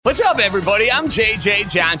What's up, everybody? I'm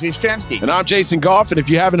JJ John Jastrzemski. And I'm Jason Goff, and if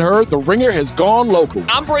you haven't heard, The Ringer has gone local.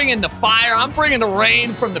 I'm bringing the fire, I'm bringing the rain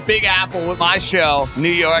from the Big Apple with my show, New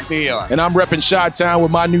York, New York. And I'm repping Chi-Town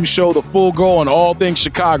with my new show, The Full Go, on all things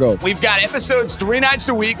Chicago. We've got episodes 3 nights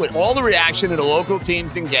a week with all the reaction to the local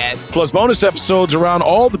teams and guests. Plus bonus episodes around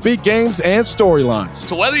all the big games and storylines.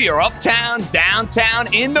 So whether you're uptown,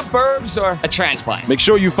 downtown, in the burbs, or a transplant, make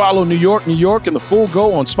sure you follow New York, New York, and The Full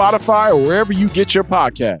Go on Spotify or wherever you get your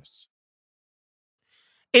podcasts.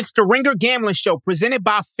 It's the Ringer Gambling Show presented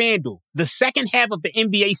by FanDuel. The second half of the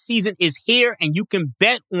NBA season is here, and you can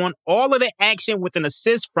bet on all of the action with an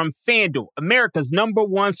assist from FanDuel, America's #1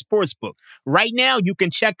 sportsbook. Right now, you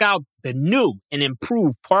can check out the new and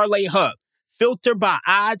improved Parlay Hub. Filter by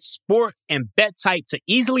odds, sport, and bet type to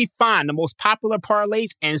easily find the most popular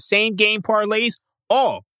parlays and same-game parlays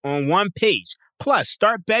all on one page. Plus,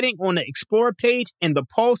 start betting on the Explorer page in the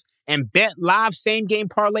Pulse and bet live same-game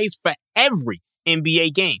parlays for every NBA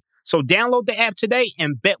game. So download the app today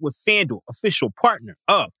and bet with FanDuel, official partner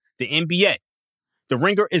of the NBA. The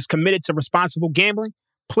Ringer is committed to responsible gambling.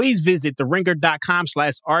 Please visit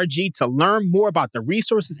theringer.com/RG to learn more about the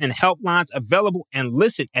resources and helplines available and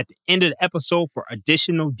listen at the end of the episode for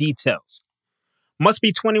additional details. Must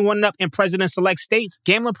be 21 and up in present and select states.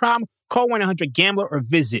 Gambling problem? Call 1-800-GAMBLER or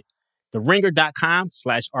visit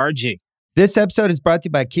theringer.com/RG. This episode is brought to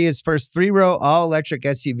you by Kia's first 3-row all-electric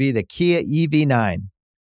SUV, the Kia EV9.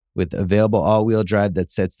 With available all-wheel drive that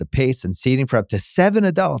sets the pace and seating for up to 7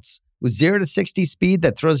 adults. With 0 to 60 speed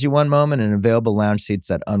that throws you one moment and available lounge seats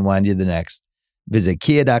that unwind you the next. Visit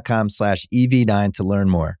kia.com/EV9 to learn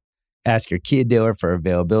more. Ask your Kia dealer for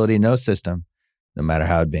availability. No system, no matter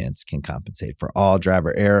how advanced, can compensate for all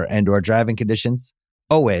driver error and or driving conditions.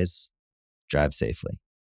 Always drive safely.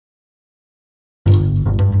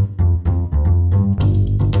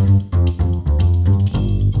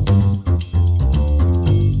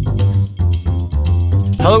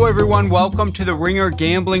 Hello, everyone. Welcome to the Ringer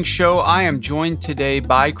Gambling Show. I am joined today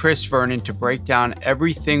by Chris Vernon to break down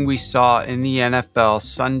everything we saw in the NFL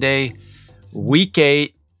Sunday, Week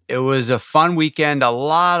 8. It was a fun weekend, a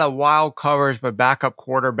lot of wild covers by backup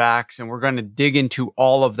quarterbacks, and we're going to dig into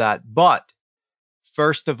all of that. But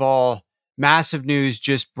first of all, massive news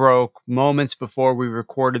just broke moments before we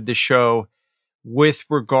recorded the show with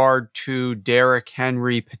regard to Derrick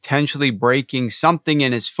Henry potentially breaking something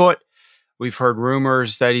in his foot. We've heard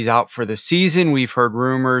rumors that he's out for the season. We've heard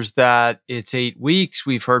rumors that it's 8 weeks.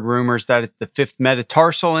 We've heard rumors that it's the 5th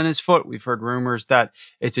metatarsal in his foot. We've heard rumors that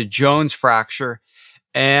it's a Jones fracture.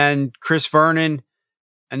 And Chris Vernon,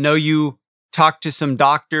 I know you talked to some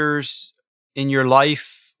doctors in your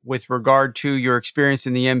life with regard to your experience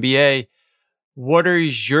in the NBA. What are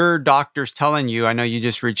your doctors telling you? I know you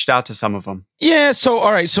just reached out to some of them. Yeah. So,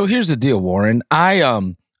 all right. So here's the deal, Warren.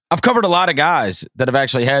 I've covered a lot of guys that have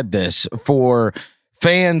actually had this. For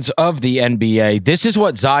fans of the NBA, this is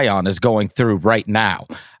what Zion is going through right now.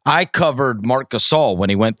 I covered Marc Gasol when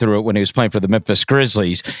he went through it when he was playing for the Memphis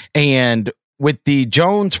Grizzlies. And with the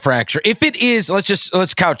Jones fracture, if it is,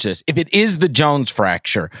 let's couch this. If it is the Jones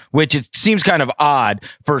fracture, which it seems kind of odd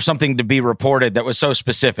for something to be reported that was so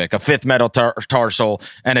specific, a 5th metatarsal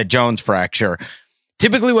and a Jones fracture.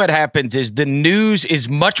 Typically what happens is the news is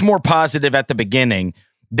much more positive at the beginning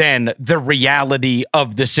than the reality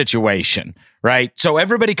of the situation, right? So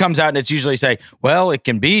everybody comes out and it's usually say, well, it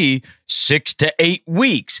can be 6 to 8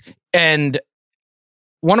 weeks. And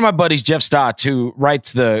one of my buddies, Jeff Stotts, who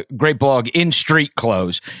writes the great blog In Street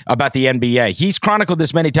Clothes about the NBA, he's chronicled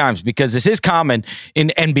this many times because this is common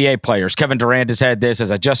in NBA players. Kevin Durant has had this,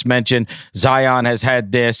 as I just mentioned. Zion has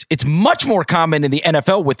had this. It's much more common in the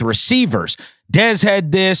NFL with receivers. Dez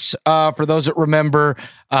had this, for those that remember.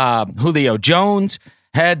 Julio Jones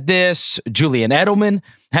had this. Julian Edelman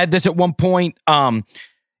had this at one point.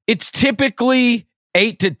 It's typically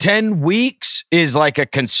 8 to 10 weeks is like a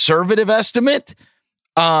conservative estimate.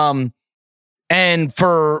 And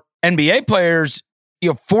for NBA players,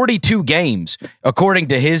 42 games, according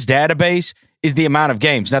to his database, is the amount of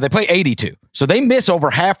games. Now they play 82, so they miss over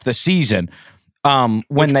half the season. When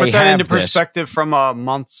they put that have into perspective from a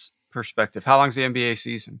month's perspective. How long's the NBA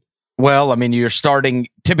season? Well, I mean, you're starting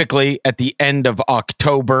typically at the end of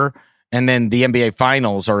October, and then the NBA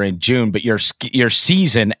finals are in June, but your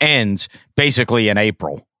season ends basically in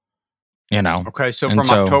April. Okay, so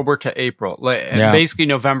October to April, basically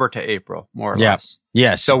November to April, more or less.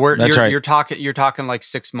 Yes. So right. you're talking like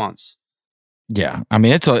 6 months. Yeah, I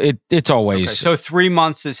mean it's always okay, so 3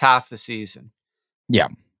 months is half the season. Yeah,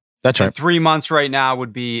 that's right. And 3 months right now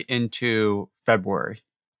would be into February.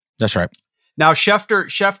 That's right. Now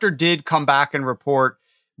Schefter did come back and report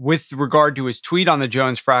with regard to his tweet on the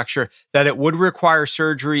Jones fracture, that it would require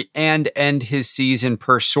surgery and end his season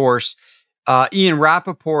per source. Ian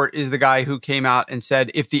Rappaport is the guy who came out and said,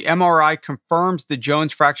 if the MRI confirms the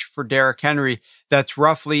Jones fracture for Derrick Henry, that's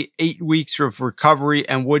roughly 8 weeks of recovery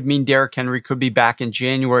and would mean Derrick Henry could be back in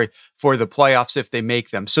January for the playoffs if they make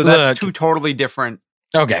them. So that's two totally different.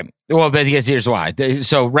 Okay. Well, but here's why.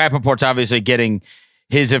 So Rappaport's obviously getting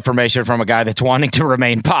his information from a guy that's wanting to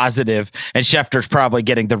remain positive, and Schefter's probably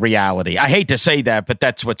getting the reality. I hate to say that, but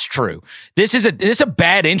that's what's true. This is a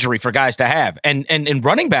bad injury for guys to have, and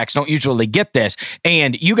running backs don't usually get this,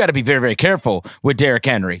 and you got to be very, very careful with Derrick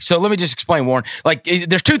Henry. So let me just explain, Warren. Like,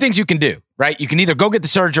 there's two things you can do, right? You can either go get the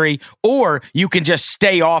surgery, or you can just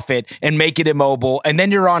stay off it and make it immobile, and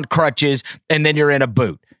then you're on crutches, and then you're in a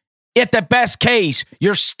boot. At the best case,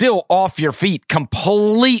 you're still off your feet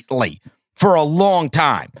completely for a long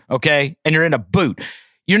time, okay? And you're in a boot.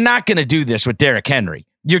 You're not going to do this with Derrick Henry.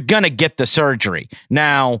 You're going to get the surgery.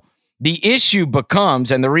 Now, the issue becomes,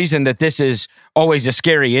 and the reason that this is always a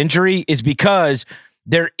scary injury is because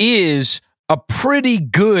there is a pretty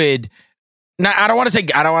good. Now, I don't want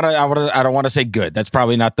to say good. That's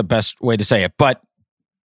probably not the best way to say it, but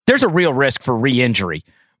there's a real risk for re-injury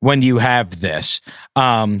when you have this,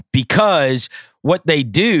 because what they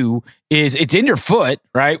do is it's in your foot,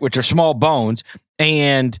 right, which are small bones,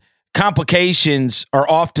 and complications are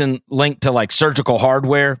often linked to like surgical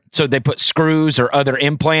hardware. So they put screws or other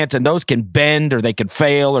implants, and those can bend or they can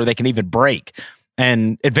fail or they can even break.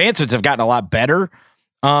 And advancements have gotten a lot better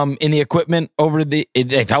in the equipment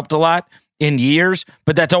they've helped a lot in years,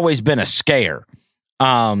 but that's always been a scare.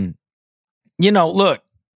 Look,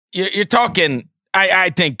 you're talking, I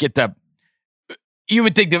think you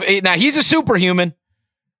would think now he's a superhuman,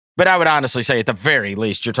 but I would honestly say at the very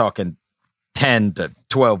least, you're talking 10 to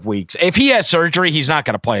 12 weeks. If he has surgery, he's not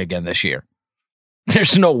going to play again this year.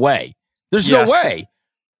 There's no way. No way.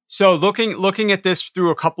 So looking at this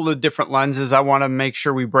through a couple of different lenses, I want to make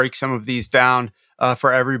sure we break some of these down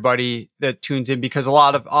for everybody that tunes in, because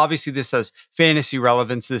obviously this has fantasy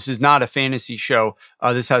relevance. This is not a fantasy show.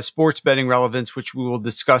 This has sports betting relevance, which we will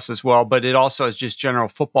discuss as well, but it also has just general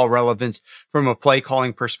football relevance from a play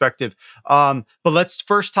calling perspective. But let's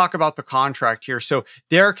first talk about the contract here. So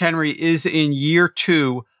Derrick Henry is in year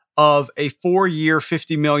 2 of a 4-year,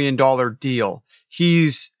 $50 million deal.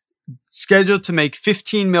 He's scheduled to make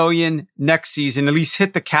 $15 million next season, at least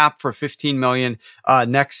hit the cap for $15 million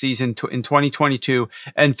next season in 2022,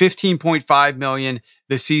 and $15.5 million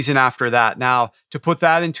the season after that. Now, to put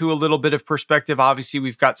that into a little bit of perspective, obviously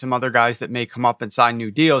we've got some other guys that may come up and sign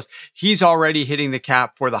new deals. He's already hitting the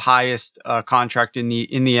cap for the highest contract in the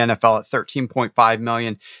NFL at $13.5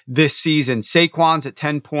 million this season. Saquon's at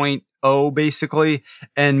 10.0 basically,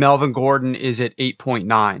 and Melvin Gordon is at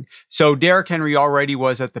 8.9. So Derrick Henry already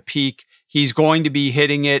was at the peak. He's going to be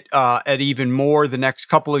hitting it at even more the next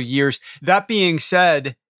couple of years. That being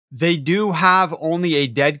said, they do have only a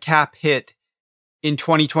dead cap hit in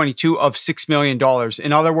 2022 of $6 million.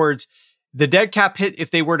 In other words, the dead cap hit, if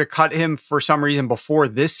they were to cut him for some reason before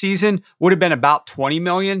this season, would have been about $20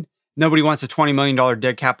 million. Nobody wants a $20 million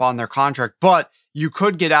dead cap on their contract, but you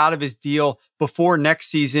could get out of his deal before next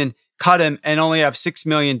season, cut him and only have $6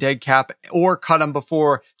 million dead cap, or cut him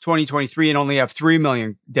before 2023 and only have $3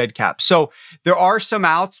 million dead cap. So there are some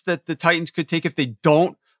outs that the Titans could take if they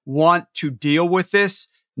don't want to deal with this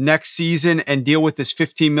next season and deal with this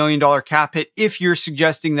 $15 million cap hit. If you're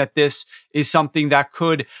suggesting that this is something that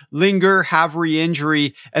could linger, have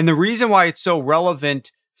re-injury. And the reason why it's so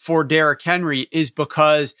relevant for Derrick Henry is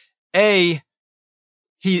because A,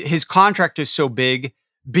 his contract is so big.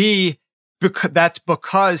 B, that's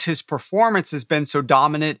because his performance has been so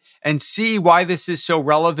dominant, and C, why this is so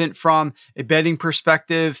relevant from a betting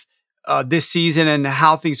perspective this season and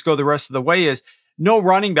how things go the rest of the way is no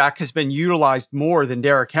running back has been utilized more than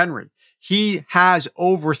Derrick Henry. He has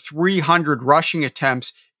over 300 rushing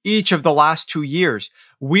attempts each of the last 2 years.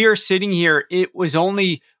 We are sitting here, it was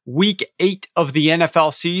only week 8 of the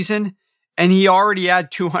NFL season, and he already had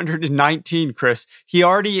 219, Chris.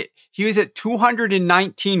 He was at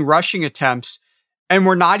 219 rushing attempts, and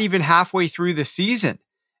we're not even halfway through the season.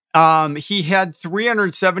 He had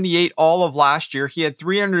 378 all of last year. He had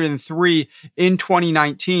 303 in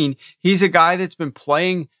 2019. He's a guy that's been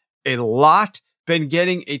playing a lot, been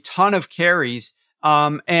getting a ton of carries.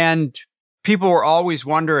 And people were always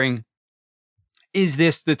wondering, is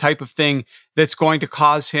this the type of thing that's going to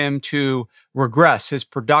cause him to regress, his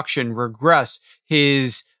production regress,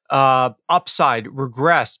 his upside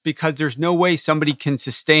regress? Because there's no way somebody can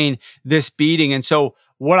sustain this beating. And so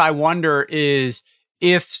what I wonder is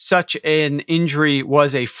if such an injury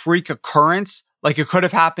was a freak occurrence Like it could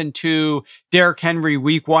have happened to Derrick Henry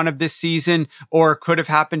week 1 of this season, or it could have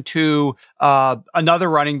happened to another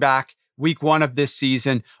running back week 1 of this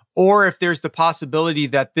season. Or if there's the possibility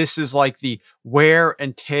that this is like the wear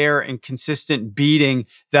and tear and consistent beating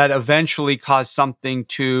that eventually caused something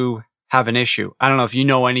to have an issue. I don't know if you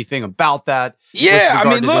know anything about that. Yeah, I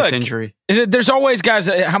mean, look, this injury. There's always guys.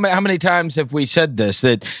 How many times have we said this?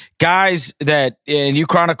 That guys that, and you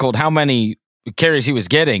chronicled how many carries he was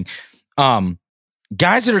getting.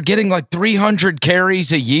 Guys that are getting like 300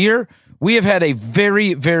 carries a year. We have had a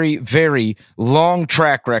very, very, very long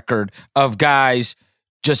track record of guys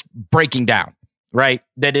just breaking down, right?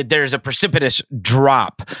 There's a precipitous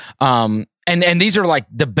drop. And these are like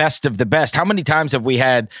the best of the best. How many times have we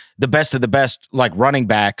had the best of the best, like running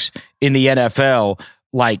backs in the NFL,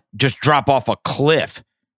 like just drop off a cliff?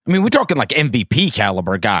 I mean, we're talking like MVP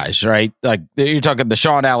caliber guys, right? Like you're talking the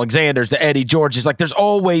Sean Alexanders, the Eddie Georges. Like there's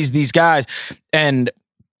always these guys. And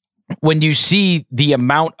when you see the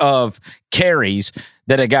amount of carries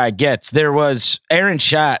that a guy gets, there was Aaron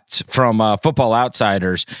Schatz from Football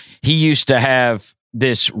Outsiders. He used to have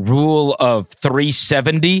this rule of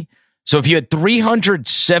 370. So if you had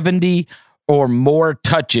 370 or more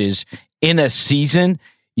touches in a season,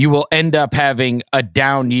 you will end up having a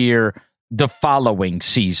down year the following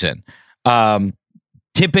season.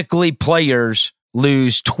 Typically, players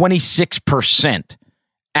lose 26%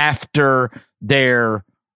 after their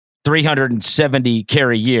 370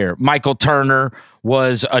 carry year. Michael Turner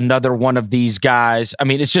was another one of these guys. I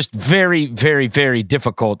mean, it's just very, very, very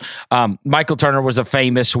difficult. Michael Turner was a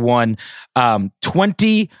famous one.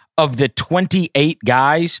 20 of the 28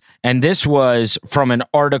 guys, and this was from an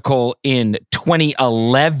article in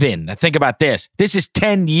 2011. Think about this. This is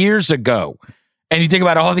 10 years ago. And you think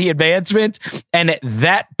about all the advancements, and at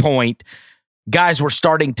that point, guys were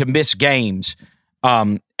starting to miss games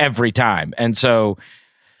every time. And so,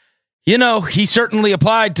 you know, he certainly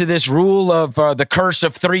applied to this rule of the curse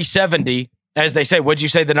of 370, as they say. What'd you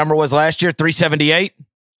say the number was last year? 378?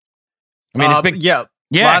 I mean, it's big. Yeah.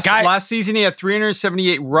 Last season, he had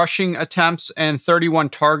 378 rushing attempts and 31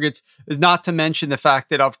 targets, not to mention the fact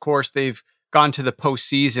that, of course, they've gone to the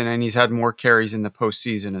postseason and he's had more carries in the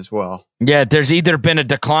postseason as well. Yeah, there's either been a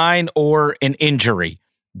decline or an injury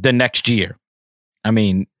the next year. I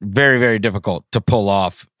mean, very, very difficult to pull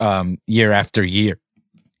off year after year.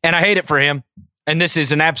 And I hate it for him. And this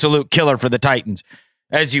is an absolute killer for the Titans.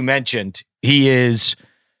 As you mentioned, he is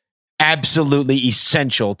absolutely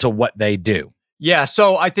essential to what they do. Yeah,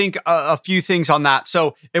 so I think a few things on that.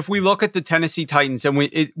 So if we look at the Tennessee Titans, and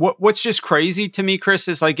what's just crazy to me, Chris,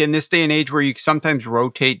 is like in this day and age where you sometimes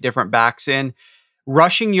rotate different backs in,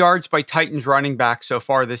 rushing yards by Titans running backs so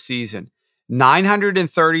far this season,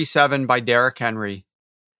 937 by Derrick Henry.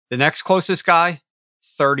 The next closest guy,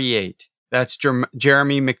 38. That's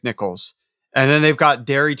Jeremy McNichols. And then they've got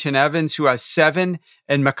Darrington Evans, who has 7,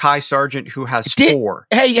 and Mekhi Sargent, who has 4.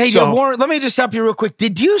 Hey, Warren, let me just stop you real quick.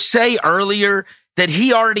 Did you say earlier that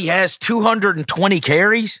he already has 220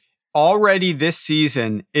 carries? Already this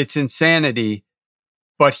season, it's insanity,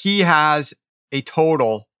 but he has a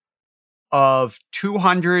total of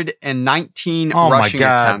 219 rushing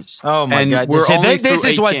attempts. Oh, my God. We're only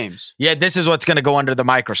through 8 games. Yeah, this is what's going to go under the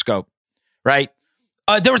microscope, right?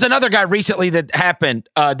 There was another guy recently that happened.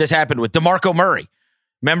 This happened with DeMarco Murray.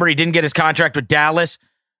 Remember, he didn't get his contract with Dallas.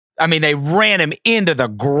 I mean, they ran him into the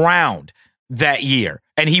ground that year,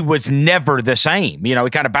 and he was never the same. You know,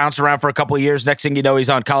 he kind of bounced around for a couple of years. Next thing you know, he's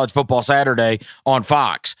on College Football Saturday on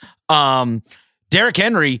Fox. Derrick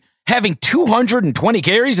Henry having 220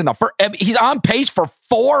 carries in the first. He's on pace for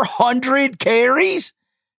 400 carries.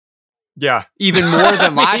 Yeah, even more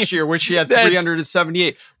than last year, which he had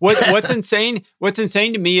 378. What's insane? What's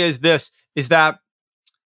insane to me is that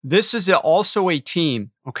this is also a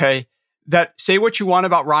team, okay, that say what you want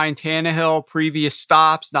about Ryan Tannehill, previous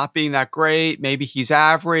stops not being that great, maybe he's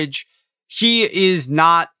average. He is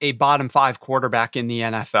not a bottom 5 quarterback in the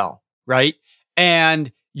NFL, right?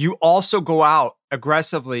 And you also go out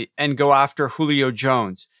aggressively and go after Julio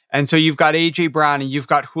Jones. And so you've got A.J. Brown and you've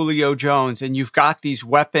got Julio Jones and you've got these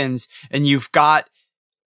weapons and you've got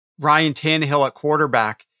Ryan Tannehill at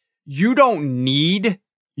quarterback. You don't need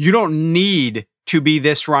to be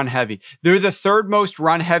this run heavy. They're the 3rd most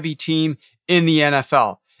run heavy team in the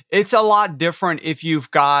NFL. It's a lot different if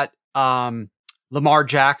you've got Lamar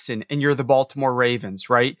Jackson and you're the Baltimore Ravens,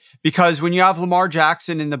 right? Because when you have Lamar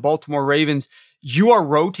Jackson and the Baltimore Ravens, you are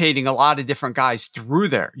rotating a lot of different guys through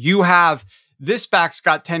there. You have this back's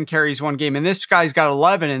got 10 carries one game, and this guy's got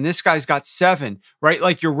 11, and this guy's got 7, right?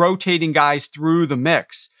 Like you're rotating guys through the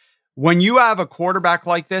mix. When you have a quarterback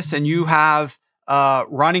like this and you have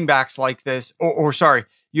running backs like this, or sorry,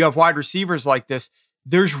 you have wide receivers like this,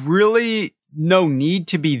 there's really no need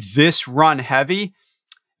to be this run heavy.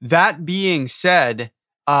 That being said,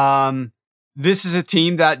 this is a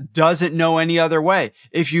team that doesn't know any other way.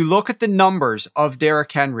 If you look at the numbers of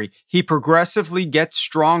Derrick Henry, he progressively gets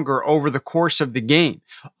stronger over the course of the game.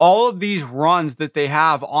 All of these runs that they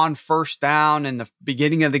have on first down in the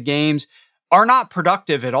beginning of the games are not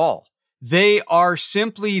productive at all. They are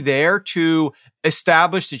simply there to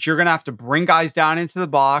establish that you're going to have to bring guys down into the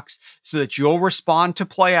box so that you'll respond to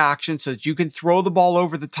play action, so that you can throw the ball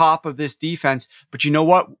over the top of this defense. But you know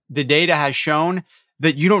what? The data has shown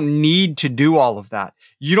that you don't need to do all of that.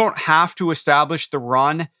 You don't have to establish the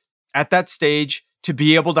run at that stage to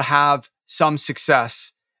be able to have some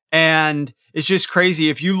success. And it's just crazy.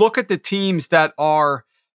 If you look at the teams that are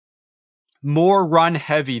more run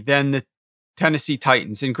heavy than the Tennessee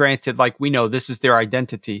Titans, and granted, like we know, this is their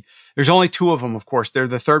identity. There's only two of them, of course. They're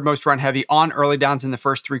the third most run heavy on early downs in the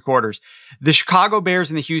first three quarters. The Chicago Bears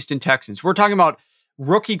and the Houston Texans. We're talking about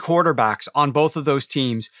rookie quarterbacks on both of those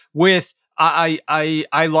teams with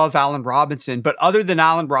I love Allen Robinson, but other than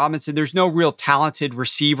Allen Robinson, there's no real talented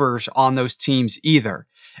receivers on those teams either.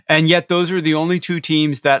 And yet those are the only two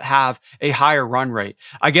teams that have a higher run rate.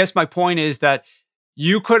 I guess my point is that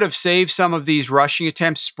you could have saved some of these rushing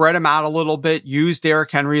attempts, spread them out a little bit, use Derrick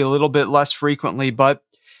Henry a little bit less frequently, but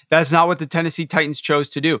that's not what the Tennessee Titans chose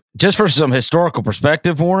to do. Just for some historical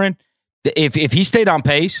perspective, Warren, if he stayed on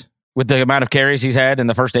pace with the amount of carries he's had in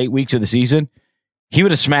the first 8 weeks of the season, he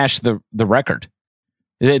would have smashed the record.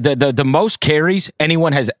 The most carries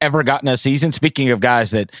anyone has ever gotten a season. Speaking of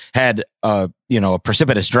guys that had a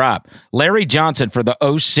precipitous drop, Larry Johnson for the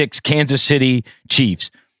 2006 Kansas City Chiefs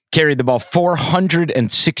carried the ball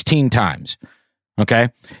 416 times. Okay.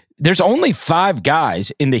 There's only 5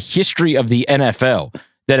 guys in the history of the NFL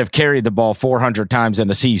that have carried the ball 400 times in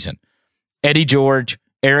a season. Eddie George,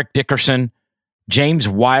 Eric Dickerson, James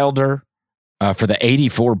Wilder for the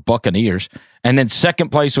 84 Buccaneers. And then second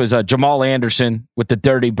place was Jamal Anderson with the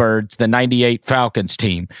Dirty Birds, the 98 Falcons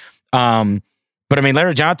team. But I mean,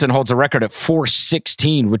 Larry Johnson holds a record at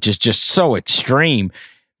 416, which is just so extreme.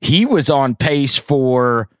 He was on pace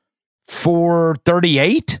for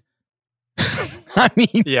 438. I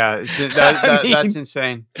mean, yeah, that's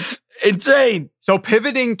insane. Insane. So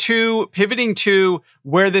pivoting to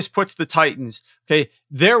where this puts the Titans. Okay,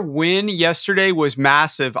 their win yesterday was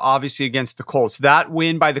massive, obviously against the Colts. That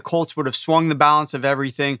win by the Colts would have swung the balance of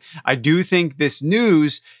everything. I do think this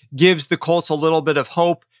news gives the Colts a little bit of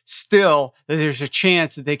hope still that there's a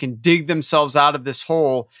chance that they can dig themselves out of this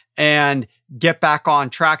hole and get back on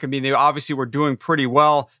track. I mean, they obviously were doing pretty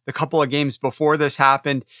well the couple of games before this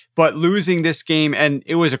happened, but losing this game, and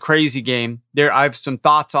it was a crazy game. I have some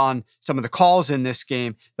thoughts on some of the calls in this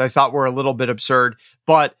game that I thought were a little bit absurd,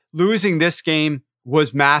 but losing this game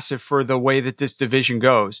was massive for the way that this division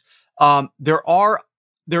goes.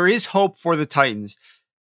 There is hope for the Titans.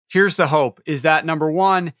 Here's the hope, is that number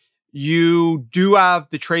one, you do have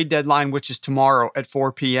the trade deadline, which is tomorrow at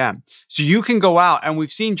 4 p.m. So you can go out, and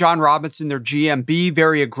we've seen John Robinson, their GM, be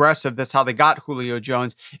very aggressive. That's how they got Julio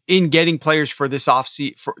Jones in getting players for this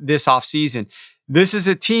offseason. This is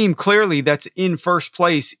a team clearly that's in first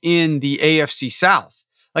place in the AFC South.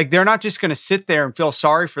 Like, they're not just going to sit there and feel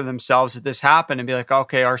sorry for themselves that this happened and be like,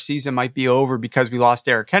 okay, our season might be over because we lost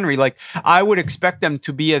Derrick Henry. Like, I would expect them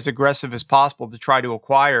to be as aggressive as possible to try to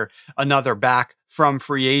acquire another back from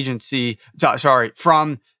free agency,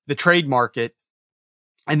 from the trade market.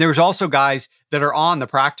 And there's also guys that are on the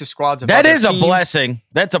practice squads of that other is teams. A blessing.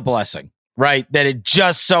 That's a blessing, right? That it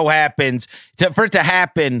just so happens for it to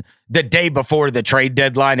happen the day before the trade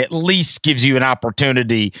deadline, at least gives you an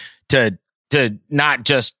opportunity to not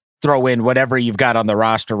just throw in whatever you've got on the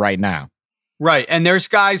roster right now. Right. And there's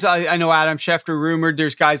guys, I know Adam Schefter rumored,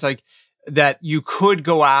 there's guys like that you could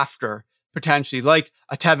go after potentially, like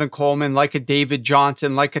a Tevin Coleman, like a David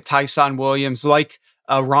Johnson, like a Tyson Williams, like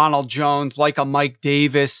a Ronald Jones, like a Mike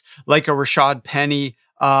Davis, like a Rashad Penny.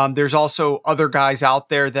 There's also other guys out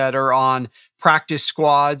there that are on practice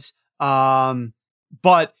squads.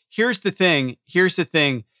 But here's the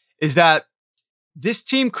thing is that this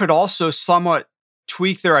team could also somewhat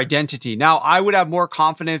tweak their identity. Now, I would have more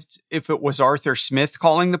confidence if it was Arthur Smith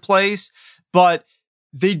calling the plays, but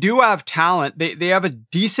they do have talent. They have a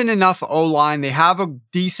decent enough O-line. They have a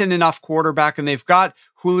decent enough quarterback, and they've got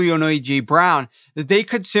Julio Brown that they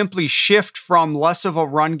could simply shift from less of a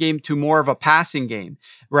run game to more of a passing game,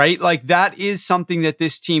 right? Like, that is something that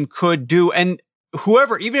this team could do. And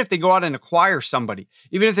whoever, even if they go out and acquire somebody,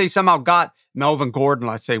 even if they somehow got Melvin Gordon,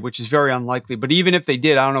 let's say, which is very unlikely, but even if they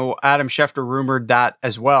did, I don't know, Adam Schefter rumored that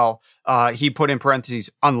as well. He put in parentheses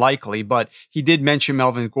unlikely, but he did mention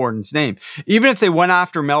Melvin Gordon's name. Even if they went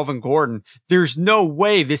after Melvin Gordon, there's no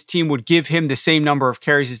way this team would give him the same number of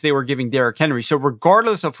carries as they were giving Derrick Henry. So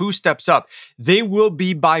regardless of who steps up, they will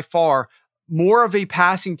be by far more of a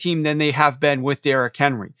passing team than they have been with Derrick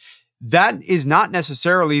Henry. That is not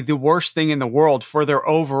necessarily the worst thing in the world for their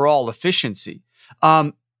overall efficiency.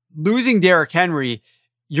 Losing Derrick Henry,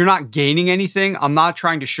 you're not gaining anything. I'm not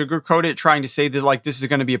trying to sugarcoat it, trying to say that like this is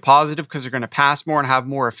going to be a positive because they're going to pass more and have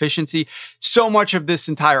more efficiency. So much of this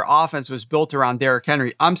entire offense was built around Derrick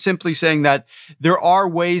Henry. I'm simply saying that there are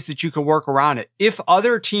ways that you can work around it. If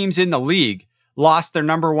other teams in the league lost their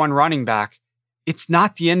number one running back, it's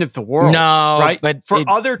not the end of the world. No, right? but for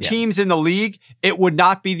other teams in the league, it would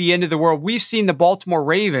not be the end of the world. We've seen the Baltimore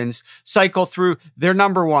Ravens cycle through their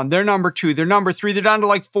number one, their number two, their number three. They're down to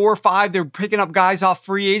like 4 or 5. They're picking up guys off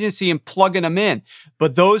free agency and plugging them in.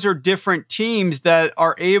 But those are different teams that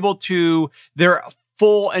are able to, their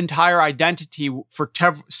full entire identity for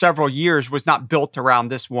several years was not built around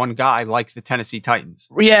this one guy like the Tennessee Titans.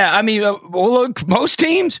 Yeah, I mean, well, look, most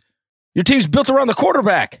teams, your team's built around the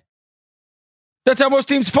quarterback. That's how most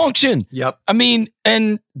teams function. Yep. I mean,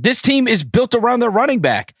 and this team is built around their running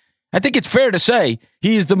back. I think it's fair to say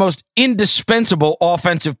he is the most indispensable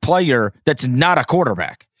offensive player that's not a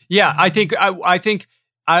quarterback. Yeah, I think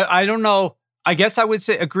I don't know. I guess I would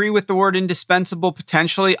say agree with the word indispensable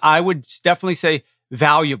potentially. I would definitely say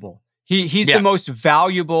valuable. He's the most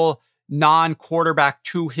valuable non-quarterback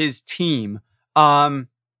to his team.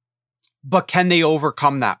 But can they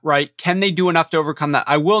overcome that, right? Can they do enough to overcome that?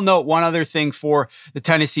 I will note one other thing for the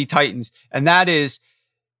Tennessee Titans, and that is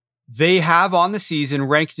they have on the season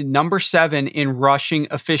ranked number 7 in rushing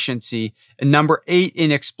efficiency and number 8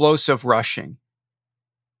 in explosive rushing.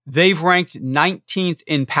 They've ranked 19th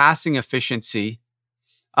in passing efficiency,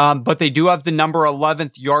 but they do have the number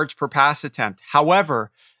 11th yards per pass attempt.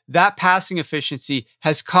 However, that passing efficiency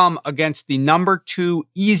has come against the number 2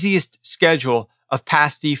 easiest schedule of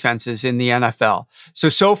pass defenses in the NFL.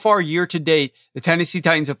 So far, year to date, the Tennessee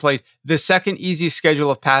Titans have played the second easiest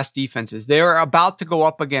schedule of pass defenses. They are about to go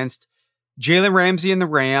up against Jalen Ramsey and the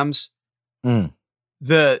Rams,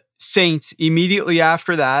 the Saints immediately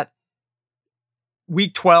after that,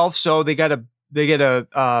 week 12. So they get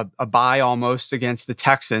a bye almost against the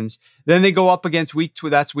Texans. Then they go up against week 2.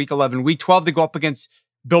 That's week 11. Week 12, they go up against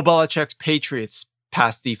Bill Belichick's Patriots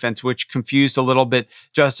pass defense, which confused a little bit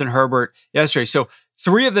Justin Herbert yesterday. So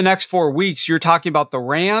 3 of the next 4 weeks, you're talking about the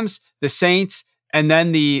Rams, the Saints, and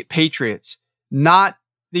then the Patriots. Not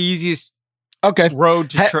the easiest road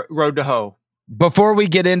to hoe. Before we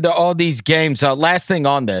get into all these games, last thing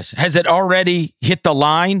on this, has it already hit the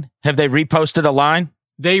line? Have they reposted a line?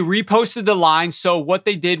 They reposted the line. So what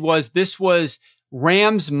they did was this was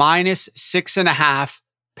Rams minus 6.5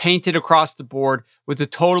 painted across the board with a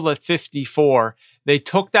total at 54. They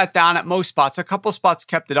took that down at most spots. A couple spots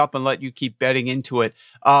kept it up and let you keep betting into it.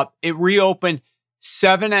 It reopened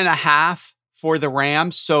 7.5 for the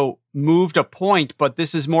Rams, so moved a point, but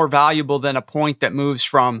this is more valuable than a point that moves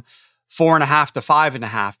from 4.5 to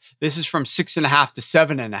 5.5. This is from 6.5 to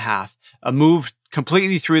 7.5. A move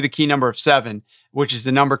completely through the key number of 7, which is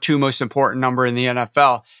the number 2 most important number in the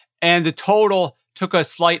NFL. And the total took a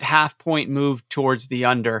slight half-point move towards the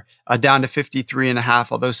under, down to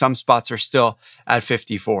 53.5, although some spots are still at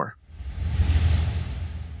 54.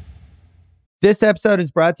 This episode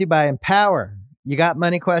is brought to you by Empower. You got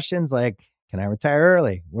money questions like, can I retire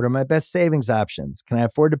early? What are my best savings options? Can I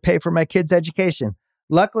afford to pay for my kids' education?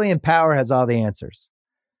 Luckily, Empower has all the answers.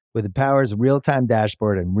 With Empower's real-time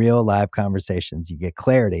dashboard and real live conversations, you get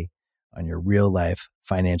clarity on your real-life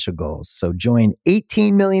financial goals. So join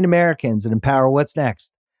 18 million Americans and empower what's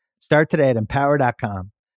next. Start today at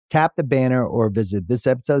empower.com. Tap the banner or visit this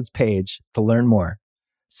episode's page to learn more.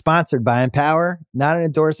 Sponsored by Empower, not an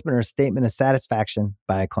endorsement or a statement of satisfaction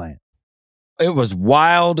by a client. It was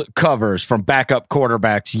wild covers from backup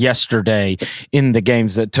quarterbacks yesterday in the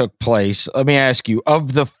games that took place. Let me ask you,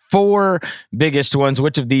 of the 4 biggest ones,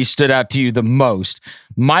 which of these stood out to you the most?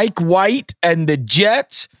 Mike White and the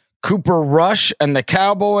Jets, Cooper Rush and the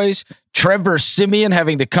Cowboys, Trevor Siemian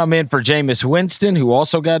having to come in for Jameis Winston, who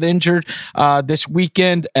also got injured this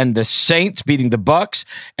weekend, and the Saints beating the Bucks,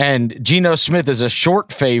 and Geno Smith is a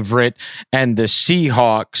short favorite, and the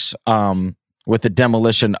Seahawks with the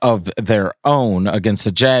demolition of their own against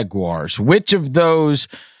the Jaguars. Which of those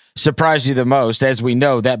surprised you the most? As we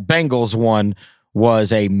know, that Bengals one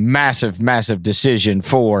was a massive, massive decision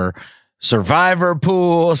for survivor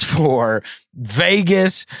pools, for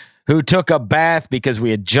Vegas, who took a bath because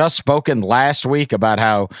we had just spoken last week about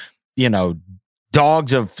how,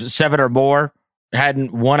 dogs of 7 or more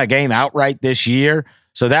hadn't won a game outright this year.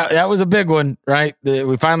 So that was a big one, right?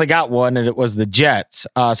 We finally got one, and it was the Jets.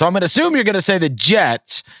 So I'm going to assume you're going to say the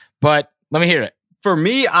Jets, but let me hear it. For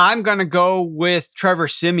me, I'm going to go with Trevor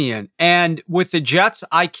Siemian. And with the Jets,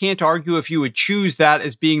 I can't argue if you would choose that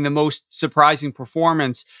as being the most surprising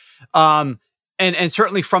performance. And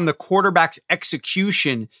certainly from the quarterback's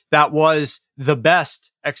execution, that was the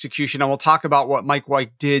best execution. And we'll talk about what Mike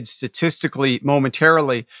White did statistically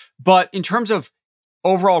momentarily. But in terms of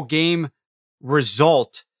overall game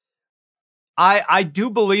result, I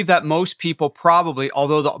do believe that most people probably,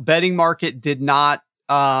 although the betting market did not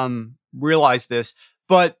realize this,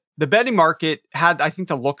 but the betting market had, I think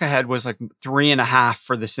the look ahead was like 3.5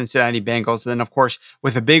 for the Cincinnati Bengals. And then, of course,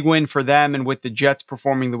 with a big win for them and with the Jets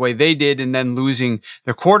performing the way they did and then losing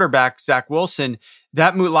their quarterback, Zach Wilson,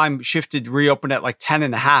 that moot line shifted, reopened at like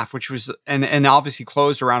 10.5, which was, and obviously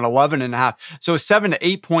closed around 11.5. So a 7 to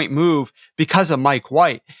 8 point move because of Mike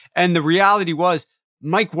White. And the reality was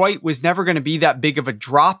Mike White was never going to be that big of a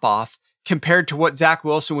drop off compared to what Zach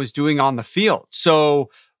Wilson was doing on the field.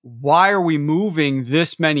 So why are we moving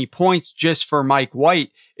this many points just for Mike White?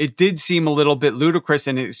 It did seem a little bit ludicrous,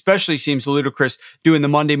 and it especially seems ludicrous doing the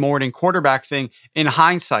Monday morning quarterback thing in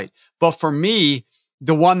hindsight. But for me,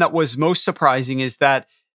 the one that was most surprising is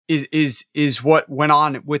what went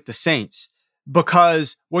on with the Saints,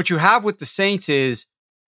 because what you have with the Saints is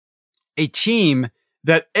a team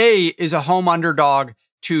that is a home underdog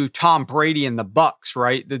to Tom Brady and the Bucs,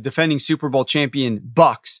 right? The defending Super Bowl champion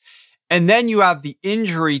Bucs. And then you have the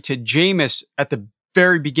injury to Jameis at the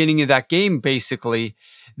very beginning of that game, basically,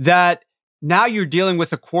 that now you're dealing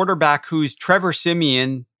with a quarterback who's Trevor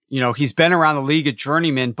Siemian. He's been around the league, a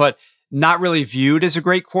journeyman, but not really viewed as a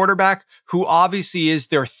great quarterback, who obviously is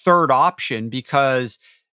their third option because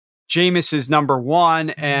Jameis is number 1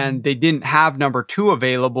 and they didn't have number 2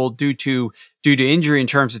 available due to injury in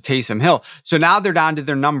terms of Taysom Hill. So now they're down to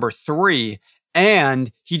their number 3.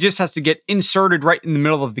 And he just has to get inserted right in the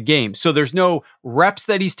middle of the game. So there's no reps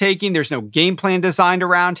that he's taking. There's no game plan designed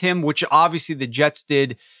around him, which obviously the Jets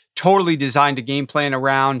did, totally designed a game plan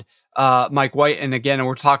around Mike White. And again,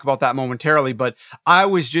 we'll talk about that momentarily, but I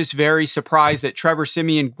was just very surprised that Trevor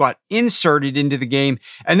Siemian got inserted into the game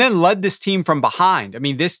and then led this team from behind. I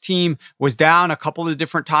mean, this team was down a couple of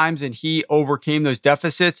different times and he overcame those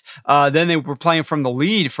deficits. Then they were playing from the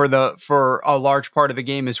lead for a large part of the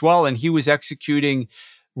game as well. And he was executing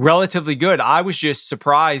relatively good. I was just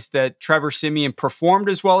surprised that Trevor Siemian performed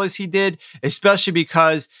as well as he did, especially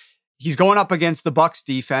because he's going up against the Bucs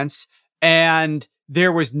defense and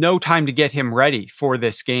there was no time to get him ready for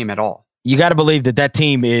this game at all. You got to believe that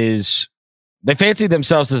team they fancy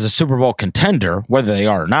themselves as a Super Bowl contender, whether they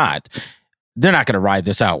are or not. They're not going to ride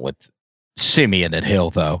this out with Siemian and Hill,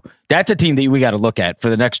 though. That's a team that we got to look at for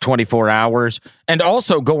the next 24 hours and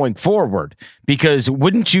also going forward, because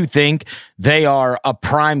wouldn't you think they are a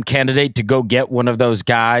prime candidate to go get one of those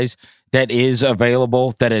guys that is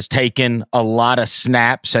available, that has taken a lot of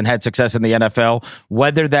snaps and had success in the NFL,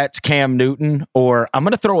 whether that's Cam Newton or I'm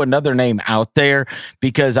going to throw another name out there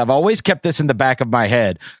because I've always kept this in the back of my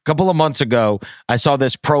head. A couple of months ago, I saw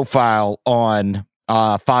this profile on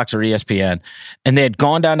Fox or ESPN, and they had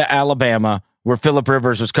gone down to Alabama where Phillip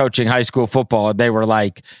Rivers was coaching high school football. And they were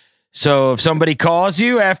like, so if somebody calls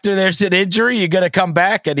you after there's an injury, you're going to come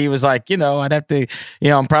back? And he was like, I'd have to,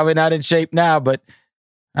 I'm probably not in shape now, but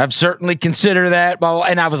I've certainly considered that.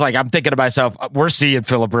 And I was like, I'm thinking to myself, we're seeing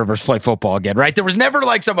Phillip Rivers play football again, right? There was never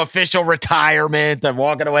like some official retirement and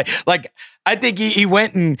walking away. Like, I think he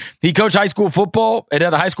went and he coached high school football, and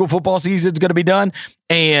the high school football season's going to be done,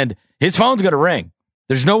 and his phone's going to ring.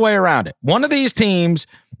 There's no way around it. One of these teams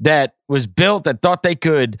that was built that thought they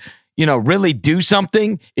could, really do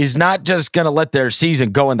something is not just going to let their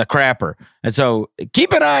season go in the crapper. And so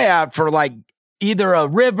keep an eye out for like either a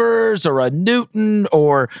Rivers or a Newton,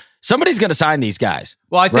 or somebody's going to sign these guys.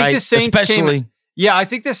 Well, I think right? the Saints I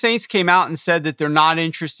think the Saints came out and said that they're not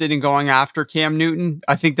interested in going after Cam Newton.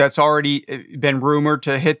 I think that's already been rumored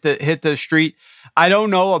to hit the street. I don't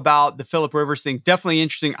know about the Phillip Rivers thing. It's definitely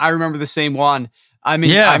interesting. I remember the same one. I'm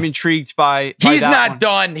intrigued by He's that not one.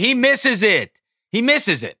 done. He misses it.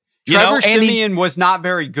 Trevor Siemian was not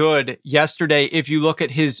very good yesterday if you look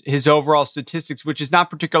at his overall statistics, which is not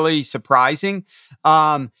particularly surprising.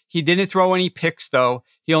 He didn't throw any picks, though.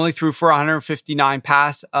 He only threw for 159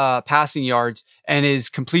 passing yards, and his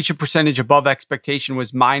completion percentage above expectation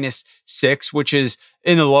was -6, which is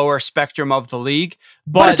in the lower spectrum of the league.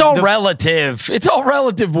 But it's all relative. It's all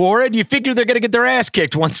relative, Warren. You figure they're going to get their ass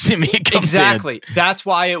kicked once Siemian comes in. Exactly. That's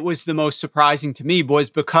why it was the most surprising to me, boys,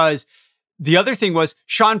 because the other thing was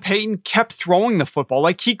Sean Payton kept throwing the football.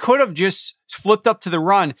 Like, he could have just flipped up to the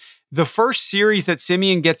run. The first series that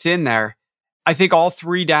Siemian gets in there, I think all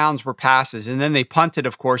 3 downs were passes, and then they punted,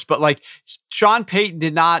 of course. But like, Sean Payton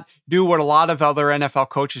did not do what a lot of other NFL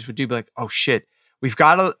coaches would do. Be like, oh shit, we've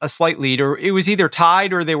got a slight lead, or it was either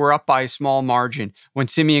tied or they were up by a small margin when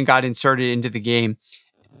Siemian got inserted into the game.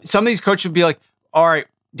 Some of these coaches would be like, all right,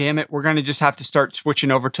 damn it, we're going to just have to start switching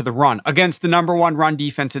over to the run against the number 1 run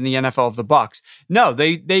defense in the NFL of the Bucs. No,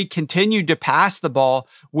 they continued to pass the ball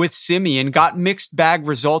with Siemian, got mixed bag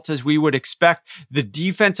results as we would expect. The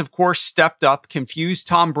defense, of course, stepped up, confused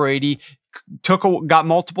Tom Brady, got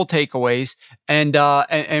multiple takeaways,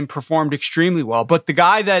 and performed extremely well. But the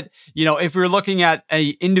guy that, if we're looking at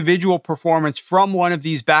a individual performance from one of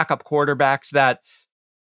these backup quarterbacks that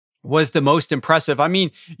was the most impressive, I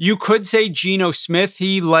mean, you could say Geno Smith.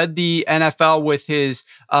 He led the NFL with his,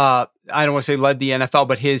 I don't want to say led the NFL,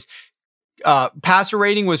 but his passer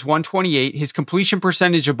rating was 128. His completion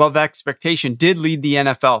percentage above expectation did lead the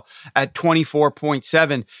NFL at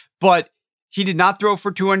 24.7, but he did not throw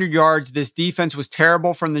for 200 yards. This defense was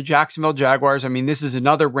terrible from the Jacksonville Jaguars. I mean, this is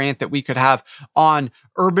another rant that we could have on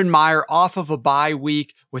Urban Meyer off of a bye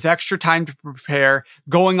week with extra time to prepare,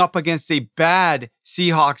 going up against a bad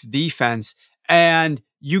Seahawks defense, and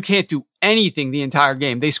you can't do anything the entire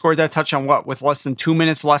game. They scored that touchdown, with less than 2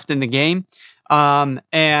 minutes left in the game.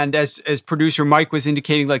 And as producer Mike was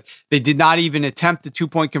indicating, like, they did not even attempt the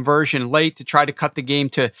 2-point conversion late to try to cut the game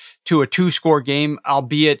to a 2-score game,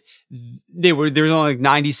 albeit there was only like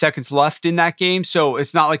 90 seconds left in that game. So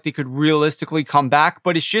it's not like they could realistically come back,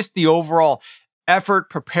 but it's just the overall effort,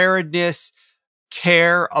 preparedness,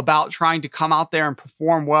 care about trying to come out there and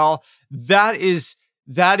perform well. That is,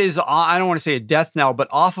 I don't want to say a death knell, but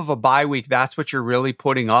off of a bye week, that's what you're really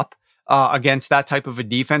putting up against that type of a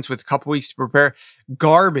defense with a couple weeks to prepare.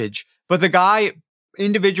 Garbage. But the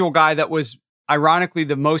individual guy that was ironically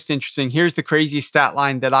the most interesting, here's the crazy stat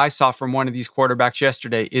line that I saw from one of these quarterbacks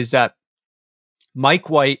yesterday, is that Mike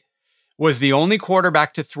White was the only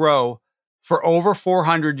quarterback to throw for over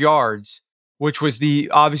 400 yards, which was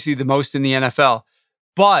obviously the most in the NFL.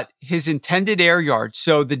 But his intended air yards,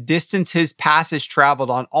 so the distance his passes traveled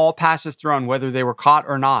on all passes thrown, whether they were caught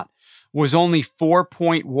or not, was only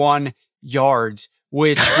 4.1 yards,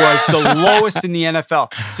 which was the lowest in the NFL.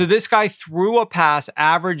 So this guy threw a pass,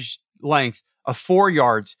 average length of 4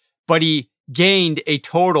 yards, but he gained a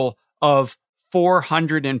total of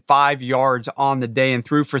 405 yards on the day and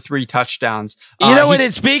threw for 3 touchdowns. You know what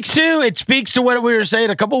it speaks to? It speaks to what we were saying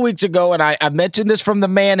a couple weeks ago, and I mentioned this from the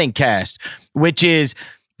Manning cast, which is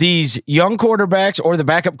these young quarterbacks or the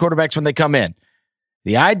backup quarterbacks when they come in.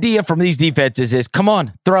 The idea from these defenses is, come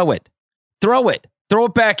on, throw it. Throw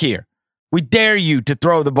it back here. We dare you to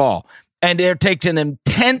throw the ball. And it takes an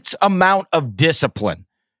intense amount of discipline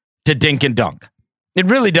to dink and dunk. It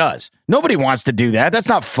really does. Nobody wants to do that. That's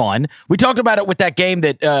not fun. We talked about it with that game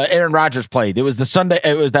that Aaron Rodgers played. It was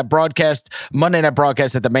that broadcast, Monday night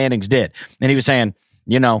broadcast that the Mannings did. And he was saying,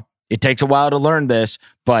 it takes a while to learn this,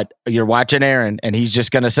 but you're watching Aaron and he's just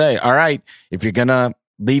going to say, all right, if you're going to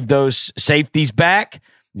leave those safeties back,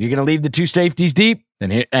 you're going to leave the 2 safeties deep,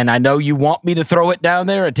 and I know you want me to throw it down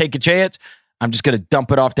there and take a chance. I'm just going to dump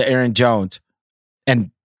it off to Aaron Jones,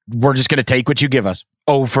 and we're just going to take what you give us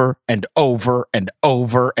over and over and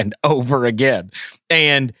over and over again.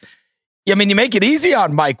 And, I mean, you make it easy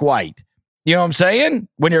on Mike White. You know what I'm saying?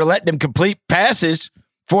 When you're letting him complete passes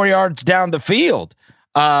 4 yards down the field,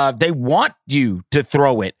 they want you to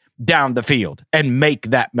throw it down the field and make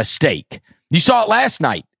that mistake. You saw it last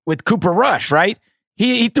night with Cooper Rush, right?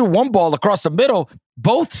 He threw one ball across the middle.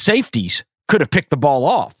 Both safeties could have picked the ball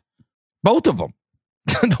off. Both of them.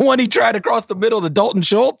 The one he tried across the middle to Dalton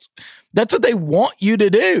Schultz, that's what they want you to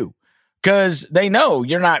do because they know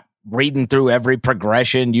you're not reading through every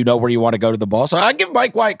progression. You know where you want to go to the ball. So I give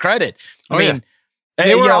Mike White credit. I mean,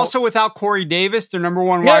 they were also without Corey Davis, their number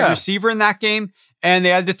 1 wide receiver in that game, and they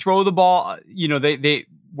had to throw the ball. They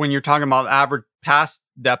when you're talking about average pass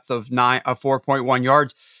depth of 4.1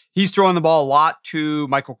 yards, he's throwing the ball a lot to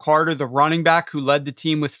Michael Carter, the running back, who led the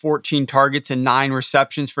team with 14 targets and 9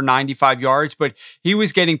 receptions for 95 yards. But he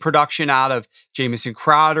was getting production out of Jamison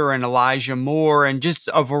Crowder and Elijah Moore and just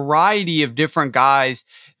a variety of different guys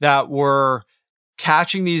that were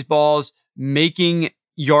catching these balls, making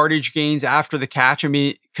yardage gains after the catch. I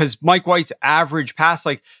mean, because Mike White's average pass,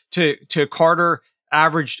 like to Carter,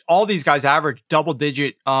 averaged, all these guys averaged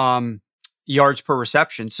double-digit yards per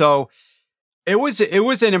reception. So it was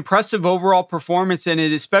an impressive overall performance, and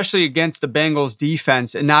it especially against the Bengals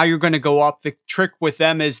defense. And now you're going to go up. The trick with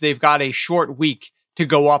them is they've got a short week to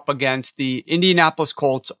go up against the Indianapolis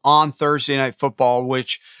Colts on Thursday Night Football,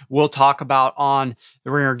 which we'll talk about on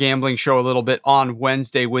the Ringer Gambling Show a little bit on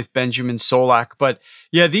Wednesday with Benjamin Solak. But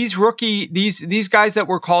yeah, these guys that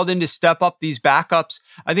were called in to step up, these backups,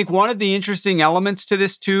 I think one of the interesting elements to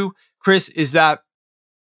this too, Chris, is that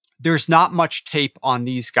there's not much tape on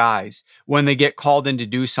these guys when they get called in to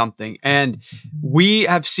do something. And we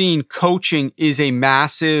have seen coaching is a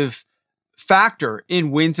massive factor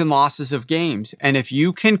in wins and losses of games. And if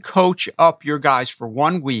you can coach up your guys for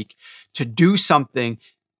 1 week to do something,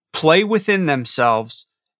 play within themselves,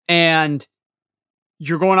 and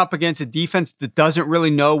you're going up against a defense that doesn't really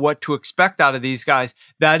know what to expect out of these guys,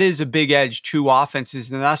 that is a big edge to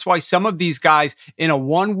offenses. And that's why some of these guys in a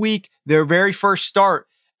 1 week, their very first start,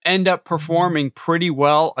 end up performing pretty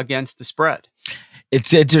well against the spread.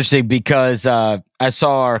 It's interesting because I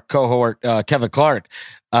saw our cohort, Kevin Clark,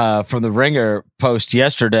 from the Ringer post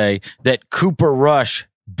yesterday that Cooper Rush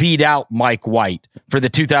beat out Mike White for the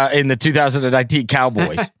 2019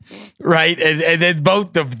 Cowboys, right? And then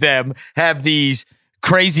both of them have these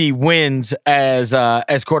crazy wins as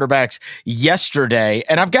quarterbacks yesterday.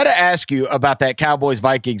 And I've got to ask you about that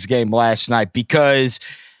Cowboys-Vikings game last night because,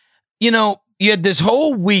 you had this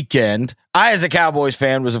whole weekend. I, as a Cowboys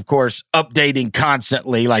fan, was, of course, updating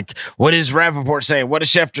constantly. Like, what is Rappaport saying? What is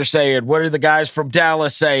Schefter saying? What are the guys from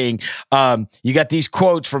Dallas saying? You got these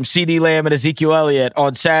quotes from CeeDee Lamb and Ezekiel Elliott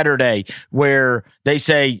on Saturday where they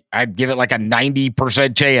say, I'd give it like a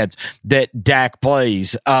 90% chance that Dak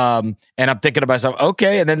plays. And I'm thinking to myself,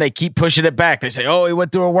 okay. And then they keep pushing it back. They say, oh, he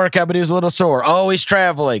went through a workout, but he was a little sore. Oh, he's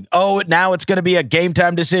traveling. Oh, now it's going to be a game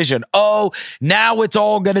time decision. Oh, now it's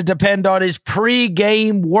all going to depend on his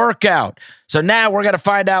pre-game workout. So now we're going to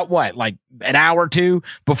find out like an hour or two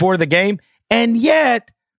before the game. And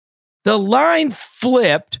yet the line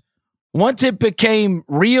flipped once it became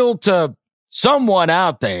real to someone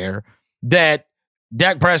out there that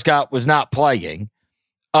Dak Prescott was not playing.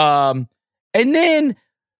 And then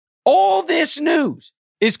all this news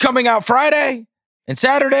is coming out Friday and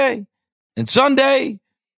Saturday and Sunday.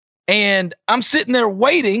 And I'm sitting there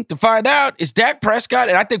waiting to find out, is Dak Prescott,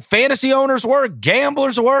 and I think fantasy owners were,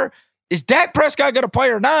 gamblers were, is Dak Prescott going to play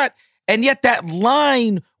or not? And yet that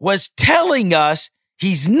line was telling us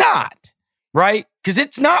he's not, right? Because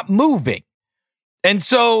it's not moving. And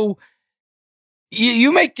so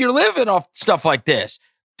you make your living off stuff like this.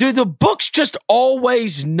 Do the books just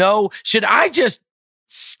always know? Should I just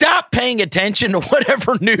stop paying attention to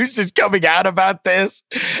whatever news is coming out about this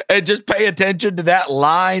and just pay attention to that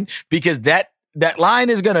line? Because that line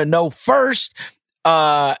is going to know first,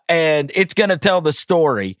 and it's going to tell the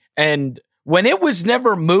story. And when it was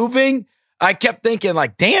never moving, I kept thinking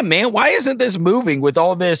like, damn, man, why isn't this moving with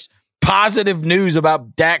all this positive news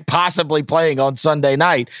about Dak possibly playing on Sunday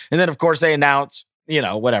night? And then, of course, they announce,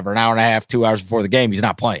 whatever, an hour and a half, 2 hours before the game, he's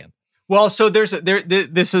not playing. Well, so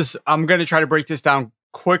I'm going to try to break this down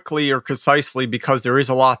quickly or concisely because there is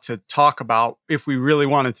a lot to talk about if we really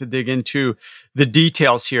wanted to dig into the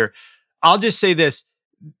details here. I'll just say this.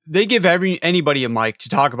 They give anybody a mic to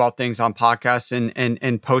talk about things on podcasts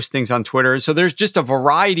and post things on Twitter. So there's just a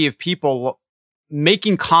variety of people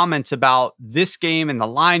making comments about this game and the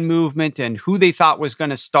line movement and who they thought was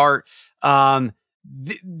going to start.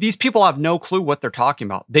 These people have no clue what they're talking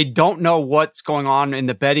about. They don't know what's going on in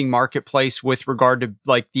the betting marketplace with regard to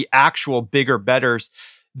like the actual bigger bettors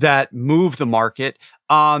that move the market.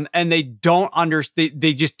 And they don't understand.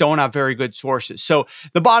 They just don't have very good sources. So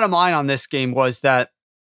the bottom line on this game was that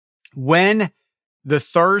when the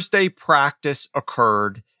Thursday practice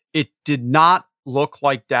occurred, it did not look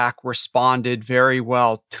like Dak responded very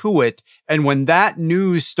well to it. And when that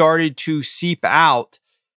news started to seep out,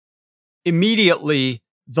 immediately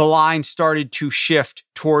the line started to shift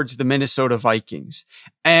towards the Minnesota Vikings.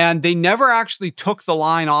 And they never actually took the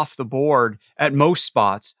line off the board at most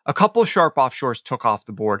spots. A couple of sharp offshores took off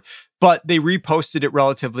the board, but they reposted it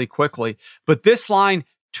relatively quickly. But this line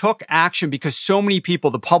took action because so many people,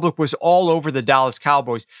 the public was all over the Dallas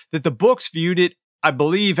Cowboys, that the books viewed it I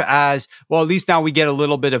believe as, well, at least now we get a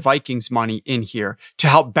little bit of Vikings money in here to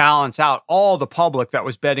help balance out all the public that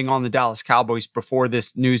was betting on the Dallas Cowboys before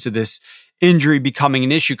this news of this injury becoming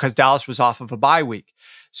an issue because Dallas was off of a bye week.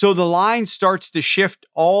 So the line starts to shift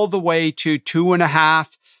all the way to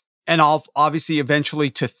 2.5 and obviously eventually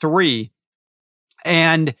to 3.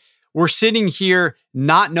 And we're sitting here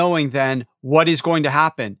not knowing then what is going to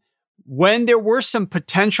happen. When there were some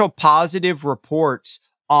potential positive reports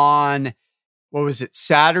on, what was it,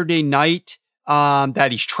 Saturday night, that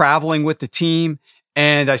he's traveling with the team.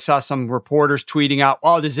 And I saw some reporters tweeting out,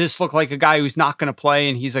 oh, does this look like a guy who's not going to play?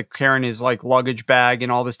 And he's like carrying his like luggage bag and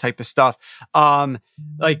all this type of stuff.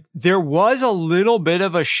 Like there was a little bit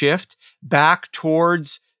of a shift back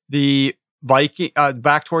towards the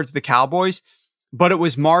back towards the Cowboys, but it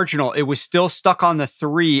was marginal. It was still stuck on the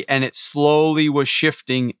 3 and it slowly was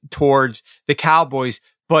shifting towards the Cowboys.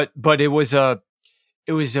 But it was a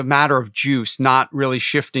matter of juice, not really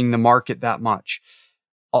shifting the market that much.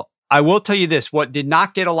 I will tell you this, what did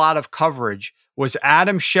not get a lot of coverage was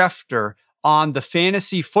Adam Schefter on the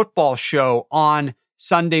Fantasy Football Show on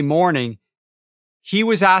Sunday morning. He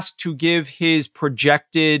was asked to give his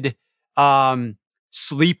projected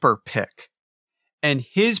sleeper pick. And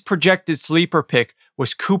his projected sleeper pick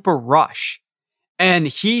was Cooper Rush. And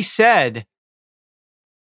he said,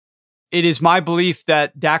 it is my belief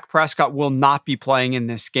that Dak Prescott will not be playing in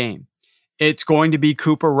this game. It's going to be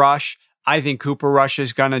Cooper Rush. I think Cooper Rush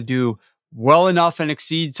is going to do well enough and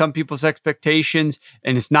exceed some people's expectations,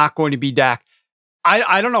 and it's not going to be Dak.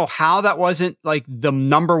 I don't know how that wasn't like the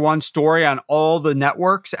number one story on all the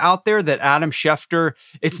networks out there, that Adam Schefter,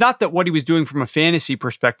 it's not that what he was doing from a fantasy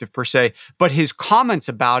perspective per se, but his comments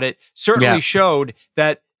about it certainly showed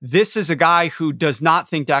that this is a guy who does not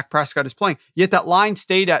think Dak Prescott is playing, yet that line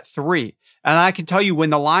stayed at 3. And I can tell you,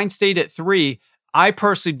 when the line stayed at 3, I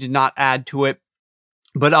personally did not add to it,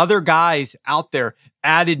 but other guys out there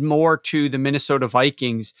added more to the Minnesota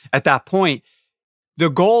Vikings at that point. The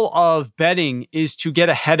goal of betting is to get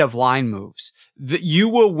ahead of line moves. You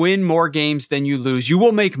will win more games than you lose. You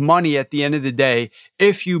will make money at the end of the day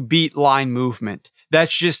if you beat line movement.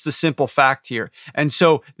 That's just the simple fact here. And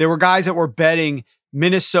so there were guys that were betting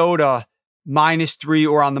Minnesota -3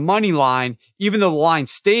 or on the money line, even though the line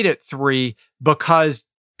stayed at 3, because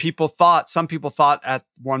some people thought at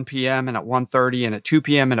 1 p.m. and at 1:30 and at 2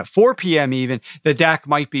 p.m. and at 4 p.m. even that Dak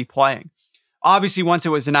might be playing. Obviously, once it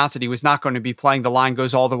was announced that he was not going to be playing, the line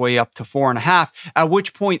goes all the way up to 4.5, at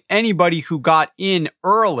which point anybody who got in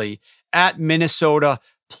early at Minnesota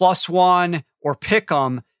 +1 or pick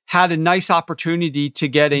 'em had a nice opportunity to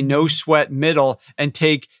get a no sweat middle and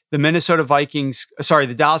take the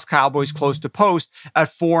the Dallas Cowboys close to post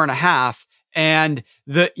at 4.5. And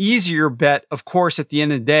the easier bet, of course, at the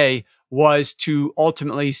end of the day, was to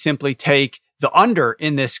ultimately simply take the under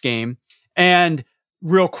in this game. And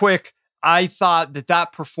real quick, I thought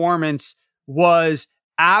that performance was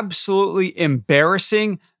absolutely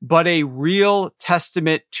embarrassing, but a real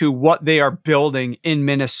testament to what they are building in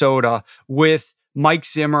Minnesota with Mike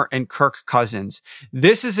Zimmer and Kirk Cousins.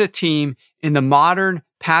 This is a team in the modern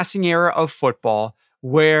passing era of football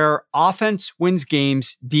where offense wins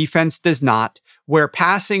games, defense does not, where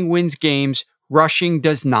passing wins games, rushing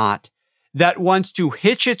does not, that wants to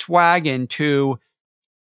hitch its wagon to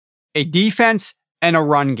a defense and a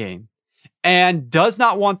run game, and does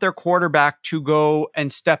not want their quarterback to go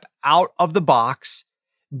and step out of the box,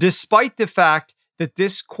 despite the fact that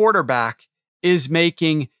this quarterback is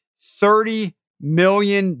making $30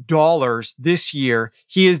 million this year.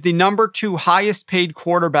 He is the number 2 highest paid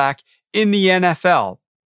quarterback in the NFL.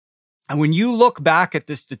 And when you look back at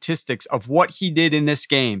the statistics of what he did in this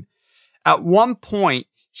game, at one point,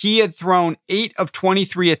 he had thrown 8 of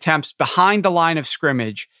 23 attempts behind the line of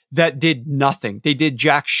scrimmage that did nothing. They did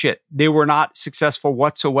jack shit. They were not successful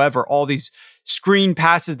whatsoever. All these screen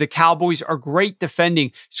passes, the Cowboys are great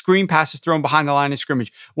defending screen passes thrown behind the line of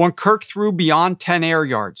scrimmage. When Kirk threw beyond 10 air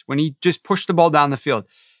yards, when he just pushed the ball down the field,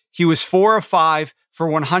 he was 4 of 5 for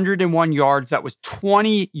 101 yards. That was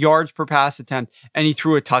 20 yards per pass attempt, and he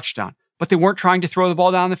threw a touchdown. But they weren't trying to throw the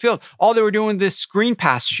ball down the field. All they were doing this screen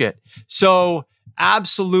pass shit. So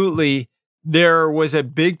absolutely, there was a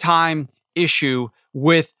big time issue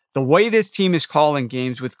with the way this team is calling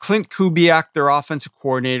games, with Clint Kubiak, their offensive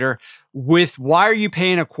coordinator, with why are you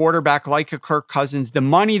paying a quarterback like a Kirk Cousins the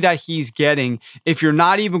money that he's getting if you're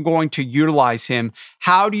not even going to utilize him?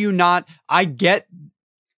 How do you not? I'm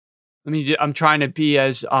trying to be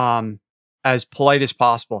as polite as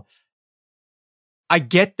possible. I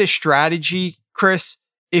get the strategy, Chris.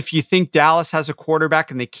 If you think Dallas has a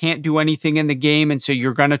quarterback and they can't do anything in the game, and so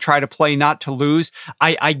you're going to try to play not to lose,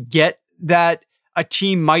 I get that a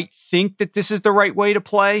team might think that this is the right way to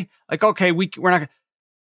play. Like, okay, we're not.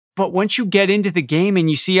 But once you get into the game and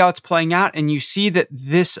you see how it's playing out and you see that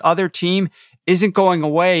this other team isn't going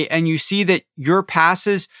away and you see that your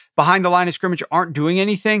passes behind the line of scrimmage aren't doing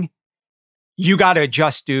anything, you got to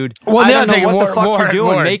adjust, dude. Well, I don't know what the fuck you're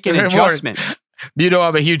doing. Make an adjustment. You know,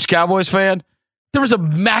 I'm a huge Cowboys fan. There was a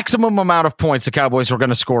maximum amount of points the Cowboys were going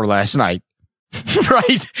to score last night.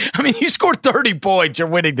 Right? I mean, you scored 30 points, you're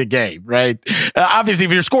winning the game, right? Obviously,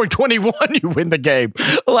 if you're scoring 21, you win the game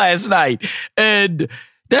last night. And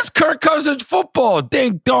that's Kirk Cousins football.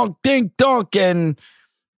 Dink, dunk, dink, dunk. And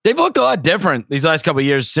they've looked a lot different these last couple of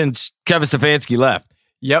years since Kevin Stefanski left.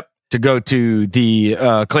 Yep. To go to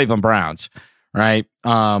the Cleveland Browns, right?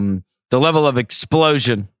 The level of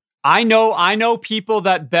explosion. I know people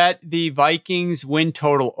that bet the Vikings win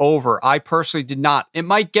total over. I personally did not. It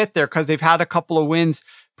might get there because they've had a couple of wins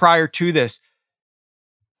prior to this.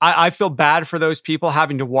 I feel bad for those people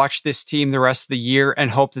having to watch this team the rest of the year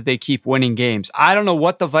and hope that they keep winning games. I don't know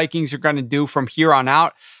what the Vikings are going to do from here on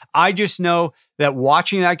out. I just know that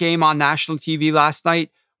watching that game on national TV last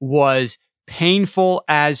night was painful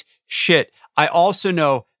as shit. I also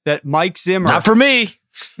know that Mike Zimmer... Not for me.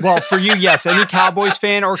 Well, for you, yes. Any Cowboys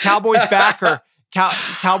fan or Cowboys backer,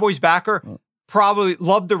 Cowboys backer probably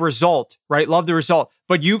loved the result, right? Loved the result.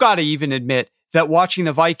 But you got to even admit that watching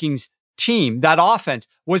the Vikings team, that offense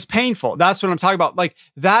was painful. That's what I'm talking about. Like,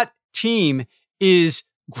 that team is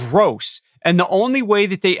gross. And the only way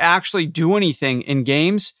that they actually do anything in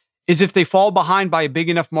games is if they fall behind by a big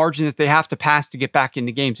enough margin that they have to pass to get back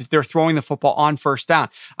into games, if they're throwing the football on first down.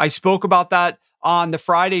 I spoke about that on the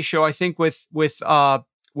Friday show, I think with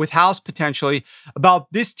House potentially,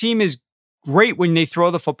 about this team is great when they throw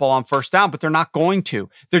the football on first down, but they're not going to.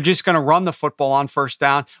 They're just going to run the football on first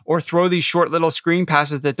down or throw these short little screen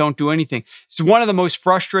passes that don't do anything. It's one of the most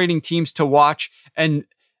frustrating teams to watch. And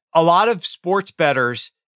a lot of sports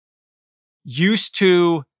bettors used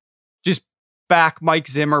to just back Mike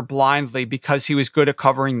Zimmer blindly because he was good at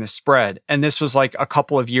covering the spread. And this was like a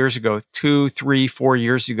couple of years ago, 2, 3, 4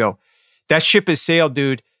 years ago. That ship has sailed,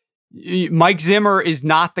 dude. Mike Zimmer is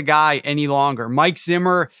not the guy any longer. Mike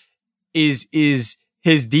Zimmer is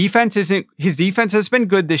his defense has been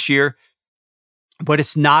good this year, but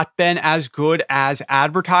it's not been as good as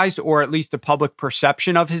advertised, or at least the public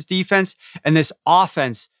perception of his defense. And this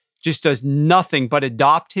offense just does nothing but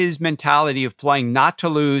adopt his mentality of playing not to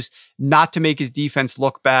lose, not to make his defense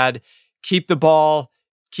look bad, keep the ball,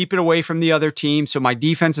 keep it away from the other team. So my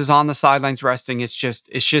defense is on the sidelines resting. It's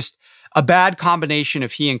just a bad combination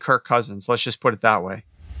of he and Kirk Cousins. Let's just put it that way.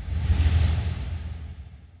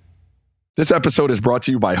 This episode is brought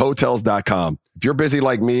to you by Hotels.com. If you're busy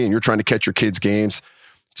like me and you're trying to catch your kids' games,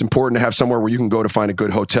 it's important to have somewhere where you can go to find a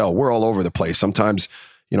good hotel. We're all over the place. Sometimes,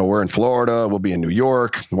 we're in Florida, we'll be in New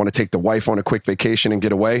York. We want to take the wife on a quick vacation and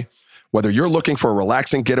get away. Whether you're looking for a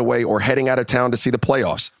relaxing getaway or heading out of town to see the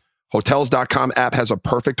playoffs, Hotels.com app has a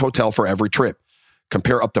perfect hotel for every trip.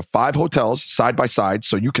 Compare up to 5 hotels side by side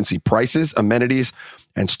so you can see prices, amenities,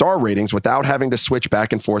 and star ratings without having to switch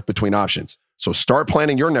back and forth between options. So start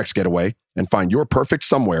planning your next getaway and find your perfect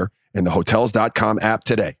somewhere in the Hotels.com app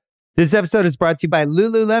today. This episode is brought to you by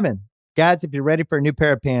Lululemon. Guys, if you're ready for a new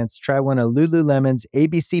pair of pants, try one of Lululemon's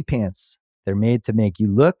ABC pants. They're made to make you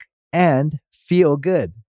look and feel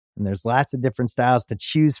good. And there's lots of different styles to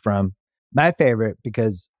choose from. My favorite,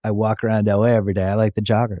 because I walk around LA every day, I like the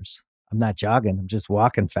joggers. I'm not jogging, I'm just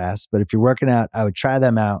walking fast. But if you're working out, I would try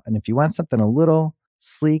them out. And if you want something a little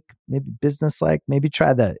sleek, maybe business-like, maybe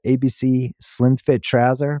try the ABC Slim Fit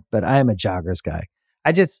trouser. But I am a joggers guy.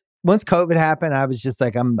 Once COVID happened, I was just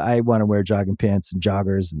like, I want to wear jogging pants and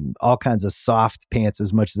joggers and all kinds of soft pants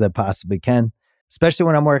as much as I possibly can, especially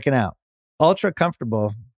when I'm working out. Ultra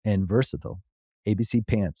comfortable and versatile. ABC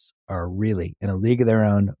pants are really in a league of their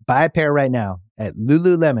own. Buy a pair right now at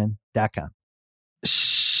Lululemon.com.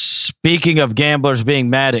 Speaking of gamblers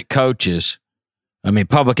being mad at coaches,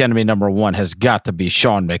 public enemy number 1 has got to be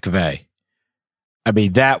Sean McVay.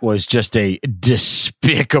 That was just a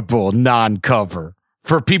despicable non-cover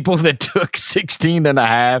for people that took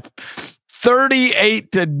 16.5,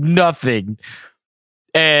 38-0.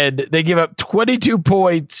 And they give up 22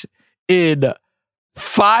 points in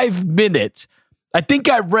 5 minutes. I think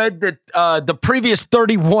I read that the previous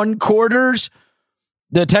 31 quarters,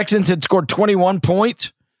 the Texans had scored 21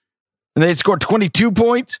 points, and they had scored 22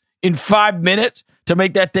 points in 5 minutes to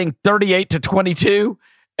make that thing 38-22.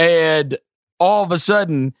 And all of a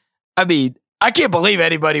sudden, I can't believe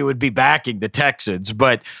anybody would be backing the Texans,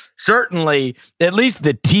 but certainly at least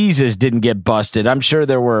the teases didn't get busted. I'm sure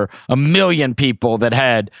there were a million people that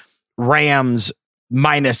had Rams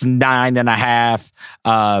minus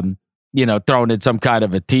 9.5, thrown in some kind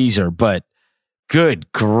of a teaser. But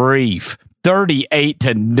good grief,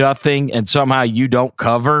 38-0, and somehow you don't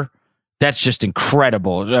cover. That's just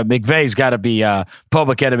incredible. McVay's got to be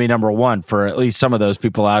public enemy number one for at least some of those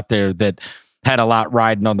people out there that had a lot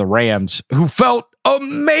riding on the Rams, who felt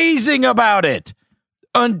amazing about it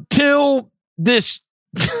until this.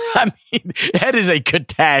 I mean, that is a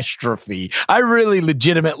catastrophe. I really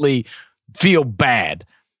legitimately feel bad.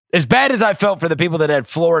 As bad as I felt for the people that had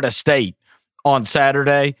Florida State on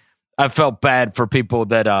Saturday, I felt bad for people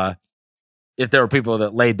that, if there were people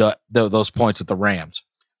that laid those points at the Rams.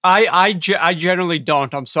 I generally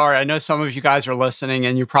don't. I'm sorry. I know some of you guys are listening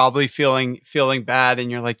and you're probably feeling bad and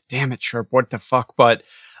you're like, damn it, Sherp, what the fuck? But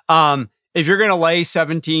if you're going to lay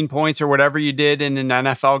 17 points or whatever you did in an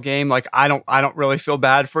NFL game, like I don't really feel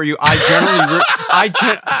bad for you. I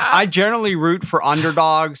generally root for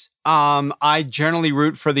underdogs. I generally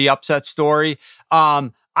root for the upset story.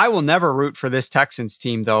 I will never root for this Texans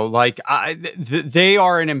team, though. Like, they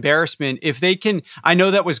are an embarrassment. If they can, I know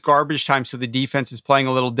that was garbage time, so the defense is playing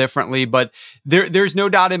a little differently, but there's no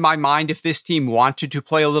doubt in my mind if this team wanted to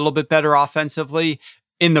play a little bit better offensively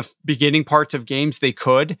in the beginning parts of games, they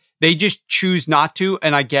could. They just choose not to,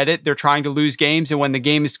 and I get it. They're trying to lose games, and when the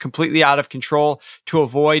game is completely out of control, to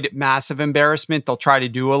avoid massive embarrassment, they'll try to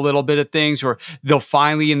do a little bit of things, or they'll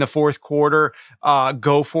finally in the fourth quarter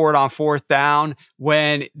go for it on fourth down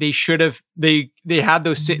when they should have. They had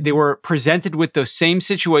those. They were presented with those same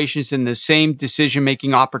situations and the same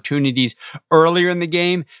decision-making opportunities earlier in the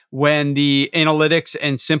game when the analytics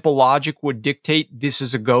and simple logic would dictate this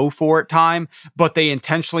is a go for it time, but they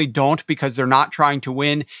intentionally don't because they're not trying to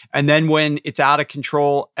win. And then when it's out of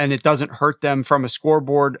control and it doesn't hurt them from a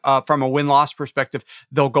scoreboard, from a win-loss perspective,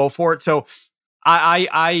 they'll go for it. So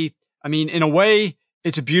I mean, in a way,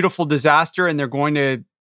 it's a beautiful disaster and they're going to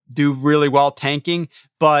do really well tanking,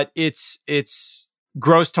 but it's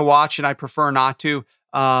gross to watch and I prefer not to.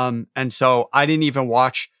 And so I didn't even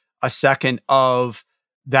watch a second of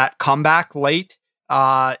that comeback late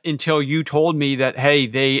until you told me that, hey,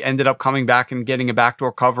 they ended up coming back and getting a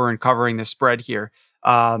backdoor cover and covering the spread here.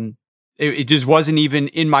 It just wasn't even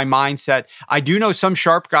in my mindset. I do know some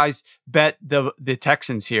sharp guys bet the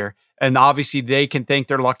Texans here, and obviously they can thank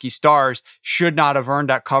their lucky stars. Should not have earned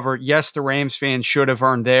that cover. Yes, the Rams fans should have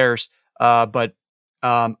earned theirs, but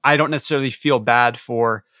I don't necessarily feel bad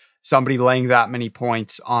for somebody laying that many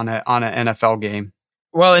points on an NFL game.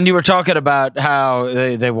 Well, and you were talking about how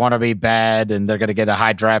they want to be bad and they're going to get a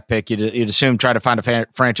high draft pick. You'd assume try to find a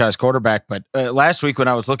franchise quarterback. But last week when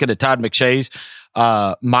I was looking at Todd McShay's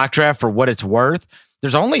mock draft for what it's worth,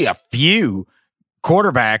 there's only a few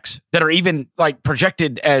quarterbacks that are even like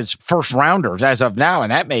projected as first rounders as of now,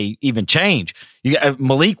 and that may even change. You got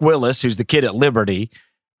Malik Willis, who's the kid at Liberty,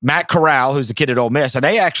 Matt Corral, who's the kid at Ole Miss, and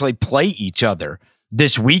they actually play each other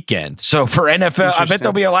this weekend. So for NFL, I bet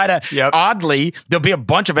there'll be a lot of, oddly, there'll be a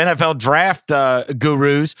bunch of NFL draft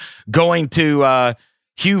gurus going to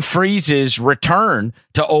Hugh Freeze's return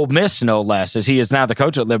to Ole Miss, no less, as he is now the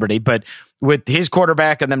coach at Liberty, but with his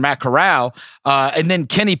quarterback and then Matt Corral, and then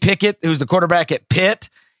Kenny Pickett, who's the quarterback at Pitt,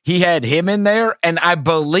 he had him in there, and I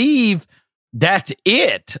believe that's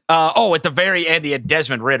it. At the very end, he had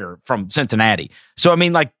Desmond Ridder from Cincinnati. So, I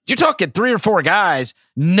mean, like, you're talking 3 or 4 guys,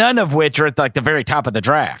 none of which are at like the very top of the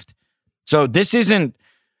draft. So this isn't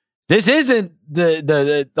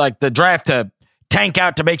the draft to tank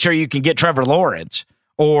out to make sure you can get Trevor Lawrence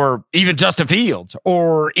or even Justin Fields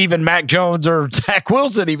or even Mac Jones or Zach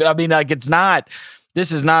Wilson. Even, I mean, like,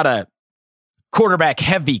 this is not a quarterback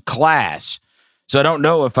heavy class. So I don't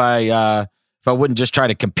know if I wouldn't just try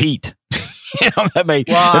to compete. That may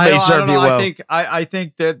serve you well. I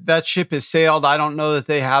think that ship has sailed. I don't know that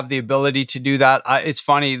they have the ability to do that. It's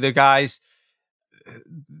funny, the guys.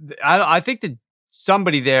 I think that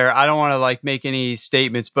somebody there. I don't want to like make any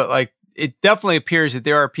statements, but like it definitely appears that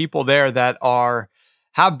there are people there that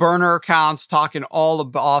have burner accounts talking all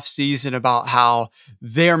of off season about how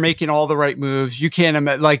they're making all the right moves. You can't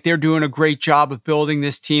imagine, like, they're doing a great job of building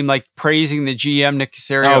this team, like praising the GM, Nick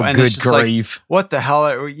Caserio. Oh, and good it's just grief. Like, what the hell?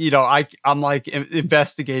 I'm like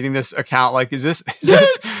investigating this account. Like, is this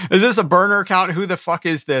a burner account? Who the fuck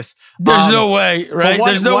is this? There's no way, right?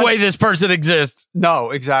 There's no way this person exists.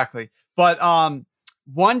 No, exactly. But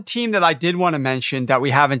one team that I did want to mention that we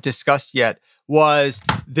haven't discussed yet was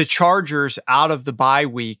the Chargers out of the bye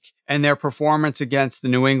week and their performance against the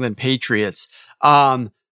New England Patriots. That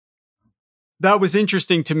was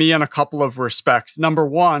interesting to me in a couple of respects. Number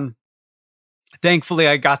one, thankfully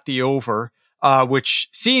I got the over, which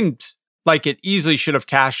seemed like it easily should have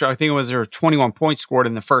cashed. I think it was there were 21 points scored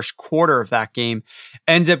in the first quarter of that game,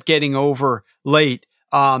 ends up getting over late.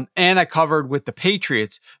 And I covered with the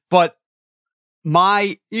Patriots, but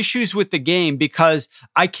my issues with the game, because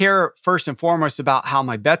I care first and foremost about how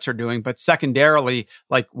my bets are doing, but secondarily,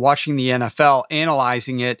 like watching the NFL,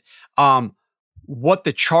 analyzing it, what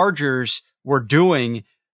the Chargers were doing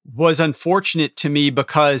was unfortunate to me,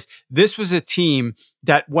 because this was a team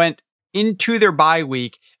that went into their bye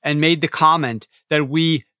week and made the comment that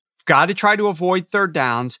we've got to try to avoid third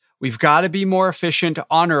downs. We've got to be more efficient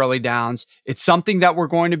on early downs. It's something that we're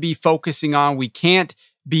going to be focusing on. We can't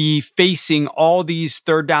be facing all these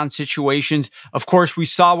third down situations. Of course, we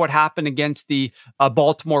saw what happened against the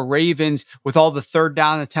Baltimore Ravens with all the third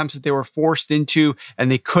down attempts that they were forced into,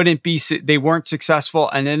 and they weren't successful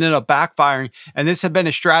and ended up backfiring. And this had been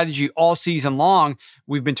a strategy all season long.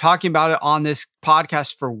 We've been talking about it on this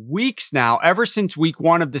podcast for weeks now, ever since week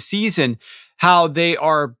 1 of the season, how they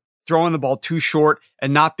are throwing the ball too short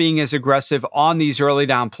and not being as aggressive on these early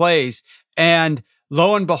down plays. And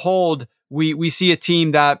lo and behold, we see a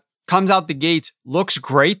team that comes out the gates, looks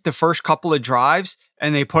great the first couple of drives,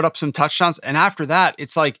 and they put up some touchdowns. And after that,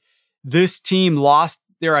 it's like this team lost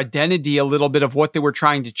their identity a little bit of what they were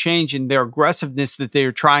trying to change and their aggressiveness that they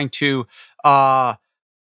were trying to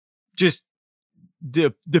just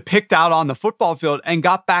depict out on the football field, and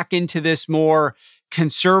got back into this more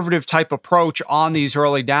conservative type approach on these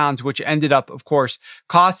early downs, which ended up, of course,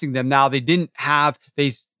 costing them. Now, they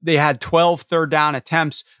had 12 third down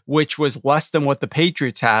attempts, which was less than what the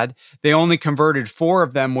Patriots had. They only converted 4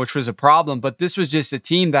 of them, which was a problem. But this was just a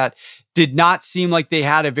team that did not seem like they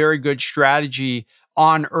had a very good strategy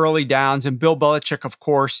on early downs. And Bill Belichick, of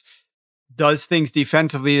course, does things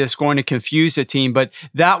defensively that's going to confuse a team. But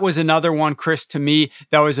that was another one, Chris, to me,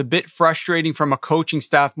 that was a bit frustrating from a coaching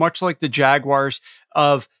staff, much like the Jaguars,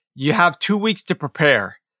 of you have 2 weeks to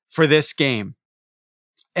prepare for this game,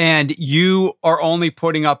 and you are only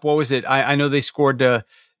putting up, what was it? I know they scored the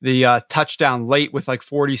touchdown late with like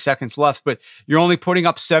 40 seconds left, but you're only putting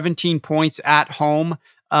up 17 points at home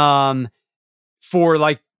for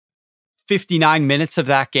like 59 minutes of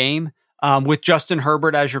that game. With Justin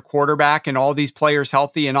Herbert as your quarterback and all these players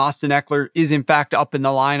healthy, and Austin Eckler is in fact up in the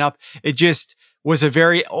lineup. It just was a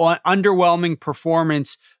very underwhelming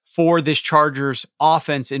performance for this Chargers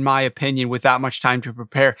offense, in my opinion, with that much time to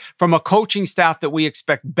prepare from a coaching staff that we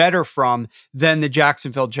expect better from than the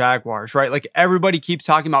Jacksonville Jaguars, right? Like everybody keeps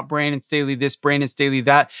talking about Brandon Staley this, Brandon Staley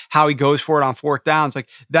that, how he goes for it on fourth downs. Like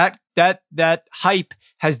that hype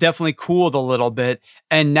has definitely cooled a little bit.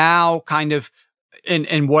 And now kind of,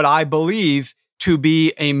 in what I believe to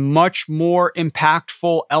be a much more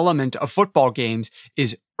impactful element of football games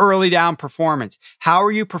is early down performance. How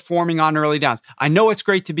are you performing on early downs? I know it's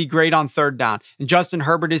great to be great on third down, and Justin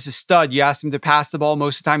Herbert is a stud. You ask him to pass the ball,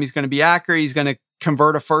 most of the time he's going to be accurate. He's going to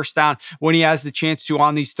convert a first down when he has the chance to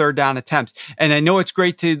on these third down attempts. And I know it's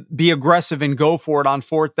great to be aggressive and go for it on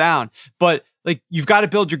fourth down, but like you've got to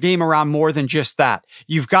build your game around more than just that.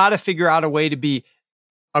 You've got to figure out a way to be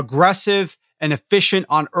aggressive and efficient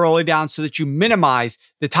on early down so that you minimize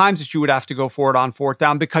the times that you would have to go for it on fourth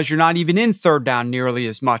down, because you're not even in third down nearly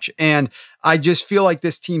as much. And I just feel like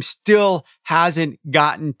this team still hasn't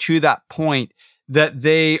gotten to that point that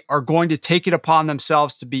they are going to take it upon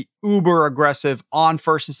themselves to be uber aggressive on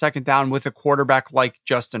first and second down with a quarterback like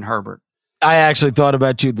Justin Herbert. I actually thought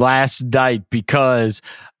about you last night because,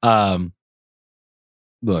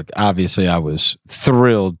 look, obviously I was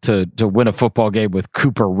thrilled to win a football game with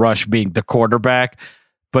Cooper Rush being the quarterback.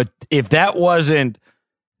 But if that wasn't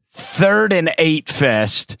 3rd and 8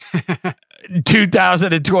 fest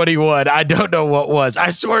 2021, I don't know what was.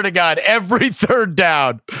 I swear to God, every third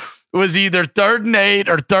down was either 3rd and 8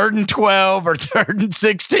 or 3rd and 12 or 3rd and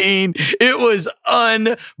 16. It was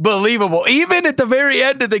unbelievable. Even at the very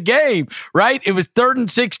end of the game, right? It was 3rd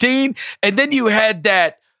and 16. And then you had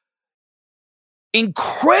that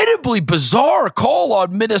incredibly bizarre call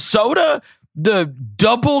on Minnesota, the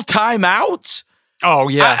double timeouts. Oh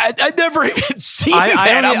yeah, I never even seen that.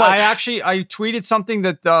 I tweeted something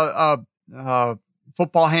that a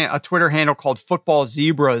Twitter handle called Football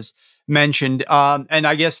Zebras mentioned, and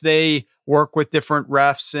I guess they work with different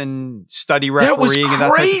refs and study refereeing. That was crazy. And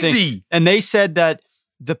that type of thing. And they said that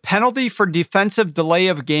the penalty for defensive delay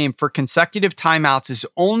of game for consecutive timeouts is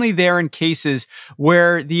only there in cases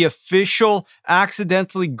where the official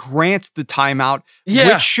accidentally grants the timeout,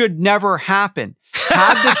 which should never happen.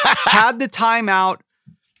 Had the timeout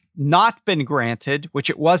not been granted, which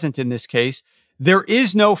it wasn't in this case, there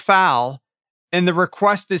is no foul, and the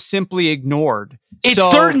request is simply ignored. It's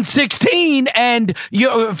 3rd and 16, and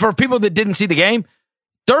for people that didn't see the game,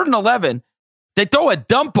 3rd and 11, they throw a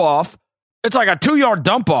dump off. It's like a 2-yard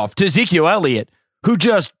dump off to Ezekiel Elliott, who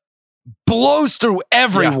just blows through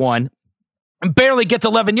everyone and barely gets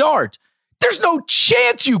 11 yards. There's no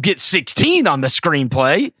chance you get 16 on the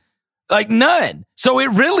screenplay. Like none. So it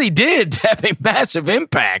really did have a massive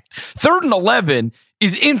impact. 3rd and 11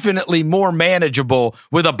 is infinitely more manageable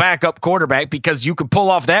with a backup quarterback because you can pull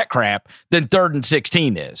off that crap than 3rd and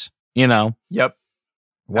 16 is, you know? Yep.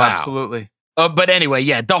 Wow. Absolutely. But anyway,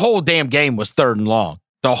 yeah, the whole damn game was 3rd and long.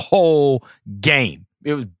 The whole game.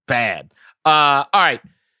 It was bad. All right.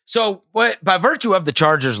 So by virtue of the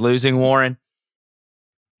Chargers losing, Warren,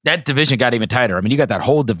 that division got even tighter. I mean, you got that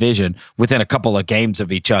whole division within a couple of games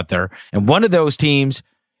of each other. And one of those teams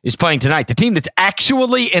is playing tonight. The team that's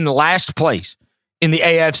actually in last place in the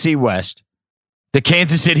AFC West, the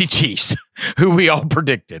Kansas City Chiefs, who we all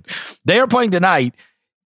predicted. They are playing tonight.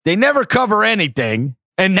 They never cover anything.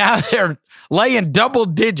 And now they're laying double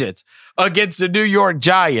digits against the New York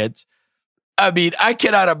Giants. I mean, I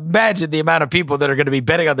cannot imagine the amount of people that are going to be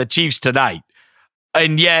betting on the Chiefs tonight.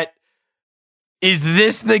 And yet, is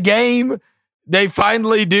this the game they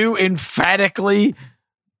finally do emphatically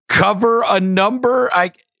cover a number?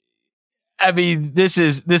 I mean, this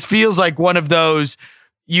feels like one of those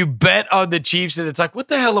you bet on the Chiefs and it's like, what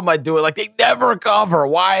the hell am I doing? Like, they never cover.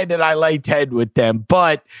 Why did I lay 10 with them?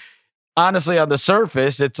 But honestly, on the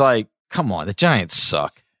surface, it's like, come on, the Giants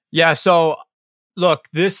suck. Yeah, so look,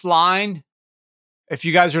 this line, if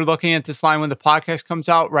you guys are looking at this line when the podcast comes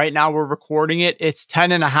out, right now we're recording it. It's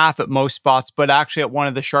 10.5 at most spots, but actually at one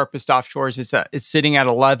of the sharpest offshores, it's sitting at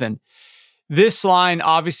 11. This line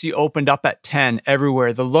obviously opened up at 10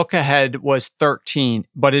 everywhere. The look ahead was 13,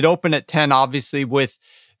 but it opened at 10, obviously, with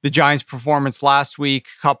the Giants' performance last week,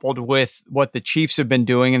 coupled with what the Chiefs have been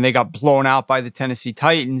doing, and they got blown out by the Tennessee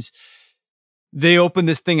Titans. They opened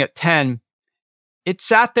this thing at 10. It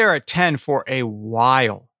sat there at 10 for a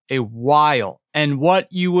while. And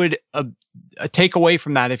what you would take away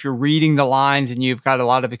from that, if you're reading the lines and you've got a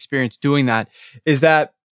lot of experience doing that, is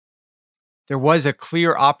that there was a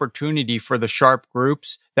clear opportunity for the sharp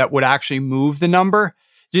groups that would actually move the number.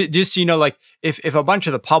 Just so you know, like if a bunch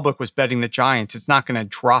of the public was betting the Giants, it's not going to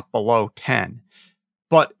drop below 10.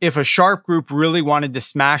 But if a sharp group really wanted to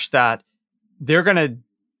smash that, they're going to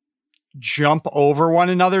jump over one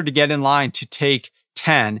another to get in line to take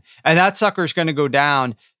 10. And that sucker is going to go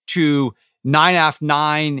down to 9.5,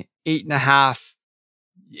 9, 8.5.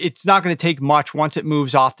 It's not going to take much once it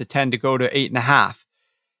moves off to 10 to go to 8.5.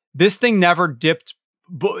 This thing never dipped.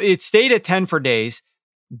 It stayed at 10 for days,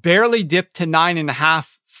 barely dipped to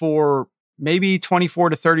 9.5 for maybe 24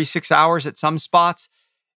 to 36 hours at some spots,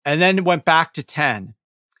 and then went back to 10,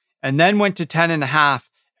 and then went to 10.5,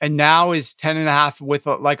 and now is 10.5 with,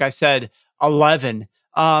 like I said, 11.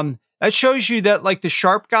 That shows you that like the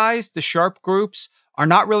sharp guys, the sharp groups are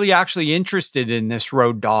not really actually interested in this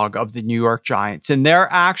road dog of the New York Giants. And they're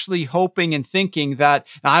actually hoping and thinking that,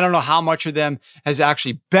 and I don't know how much of them has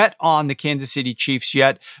actually bet on the Kansas City Chiefs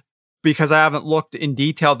yet, because I haven't looked in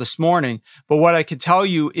detail this morning. But what I can tell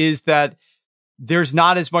you is that there's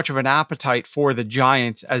not as much of an appetite for the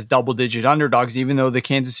Giants as double-digit underdogs, even though the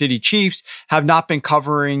Kansas City Chiefs have not been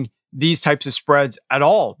covering these types of spreads at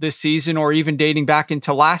all this season or even dating back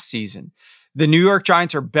into last season. The New York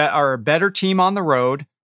Giants are a better team on the road.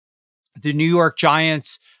 The New York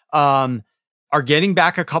Giants are getting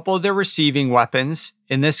back a couple of their receiving weapons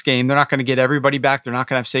in this game. They're not going to get everybody back. They're not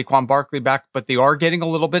going to have Saquon Barkley back, but they are getting a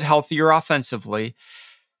little bit healthier offensively.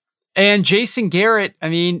 And Jason Garrett, I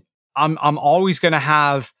mean, I'm going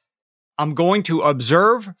to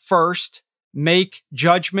observe first, make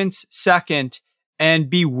judgments second, and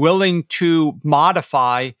be willing to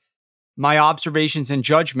modify my observations and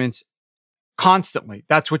judgments constantly.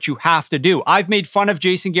 That's what you have to do. I've made fun of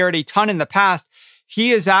Jason Garrett a ton in the past.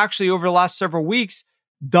 He has actually, over the last several weeks,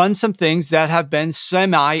 done some things that have been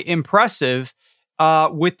semi-impressive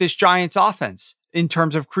with this Giants offense in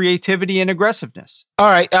terms of creativity and aggressiveness. All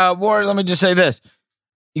right, Warren, let me just say this.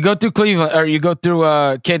 You go through Cleveland, or you go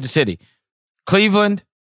through Kansas City. Cleveland,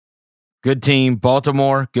 good team.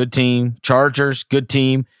 Baltimore, good team. Chargers, good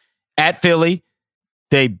team. At Philly,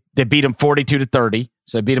 they beat them 42-30,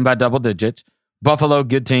 so they beat them by double digits. Buffalo,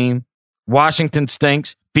 good team. Washington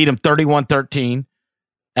stinks, beat them 31-13.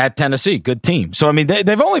 At Tennessee, good team. So, I mean,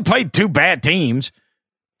 they've only played two bad teams,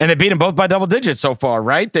 and they beat them both by double digits so far,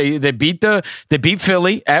 right? They beat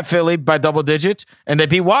Philly at Philly by double digits, and they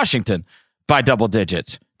beat Washington by double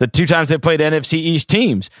digits. The two times they played NFC East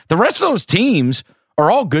teams. The rest of those teams are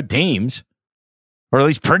all good teams, or at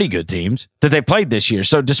least pretty good teams that they played this year.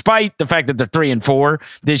 So despite the fact that they're 3-4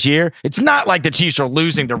 this year, it's not like the Chiefs are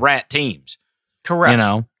losing to rat teams.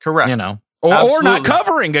 Correct. Correct. Or not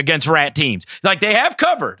covering against rat teams. Like they have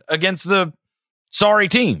covered against the sorry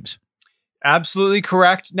teams. Absolutely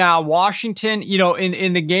correct. Now, Washington,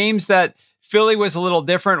 in the games that Philly was a little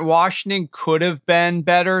different, Washington could have been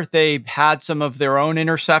better. They had some of their own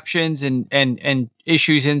interceptions and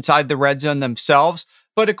issues inside the red zone themselves.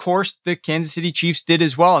 But of course, the Kansas City Chiefs did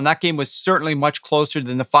as well. And that game was certainly much closer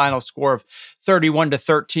than the final score of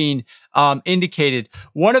 31-13 indicated.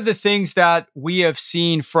 One of the things that we have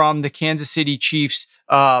seen from the Kansas City Chiefs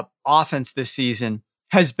offense this season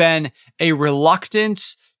has been a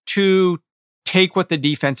reluctance to take what the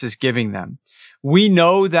defense is giving them. We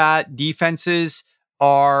know that defenses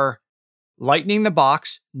are lightening the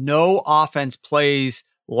box. No offense plays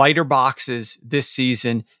lighter boxes this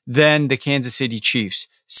season than the Kansas City Chiefs.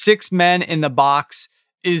 6 men in the box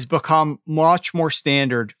is become much more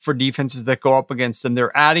standard for defenses that go up against them.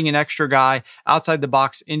 They're adding an extra guy outside the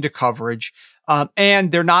box into coverage,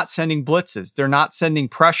 and they're not sending blitzes. They're not sending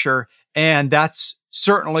pressure, and that's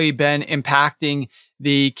certainly been impacting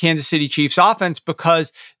the Kansas City Chiefs offense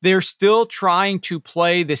because they're still trying to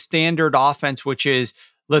play the standard offense, which is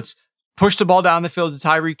let's push the ball down the field to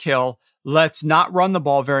Tyreek Hill. Let's not run the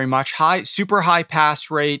ball very much, super high pass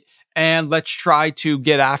rate, and let's try to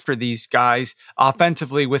get after these guys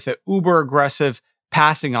offensively with an uber aggressive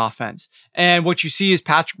passing offense. And what you see is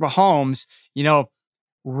Patrick Mahomes,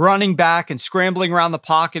 running back and scrambling around the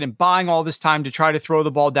pocket and buying all this time to try to throw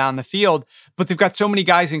the ball down the field. But they've got so many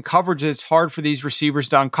guys in coverage that it's hard for these receivers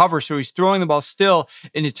to uncover. So he's throwing the ball still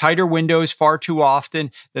into tighter windows far too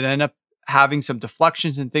often that end up having some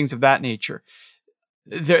deflections and things of that nature.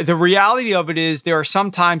 The reality of it is there are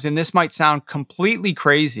some times, and this might sound completely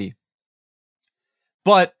crazy,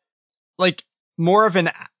 but like more of an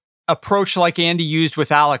approach like Andy used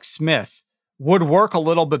with Alex Smith would work a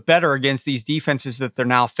little bit better against these defenses that they're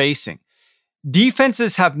now facing.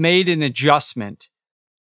 Defenses have made an adjustment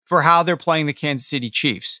for how they're playing the Kansas City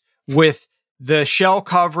Chiefs with the shell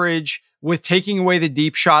coverage, with taking away the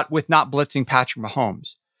deep shot, with not blitzing Patrick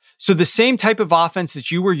Mahomes. So the same type of offense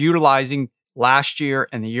that you were utilizing last year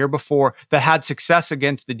and the year before that had success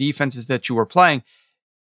against the defenses that you were playing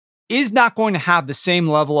is not going to have the same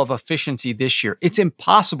level of efficiency this year. It's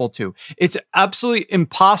impossible to. It's absolutely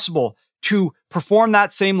impossible to perform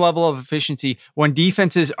that same level of efficiency when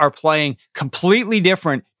defenses are playing completely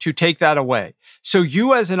different to take that away. So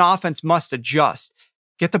you as an offense must adjust.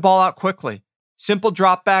 Get the ball out quickly. Simple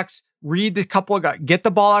dropbacks. Read the couple of guys. Get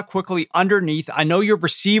the ball out quickly underneath. I know your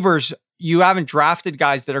receivers, you haven't drafted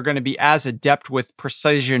guys that are going to be as adept with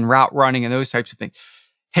precision route running and those types of things.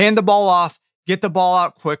 Hand the ball off. Get the ball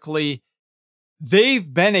out quickly.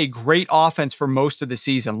 They've been a great offense for most of the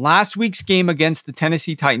season. Last week's game against the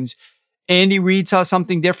Tennessee Titans, Andy Reid saw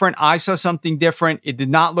something different. I saw something different. It did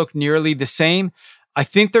not look nearly the same. I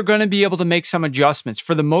think they're going to be able to make some adjustments.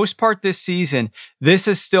 For the most part this season, this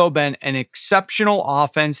has still been an exceptional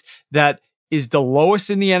offense that is the lowest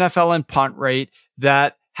in the NFL in punt rate,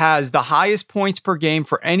 that has the highest points per game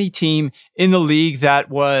for any team in the league that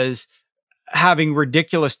was having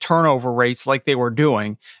ridiculous turnover rates like they were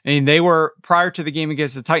doing. I mean, they were, prior to the game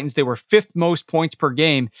against the Titans, they were 5th most points per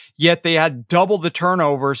game, yet they had double the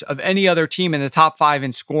turnovers of any other team in the top 5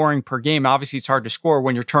 in scoring per game. Obviously, it's hard to score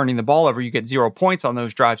when you're turning the ball over. You get 0 points on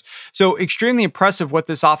those drives. So extremely impressive what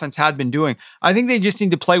this offense had been doing. I think they just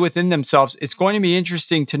need to play within themselves. It's going to be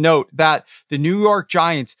interesting to note that the New York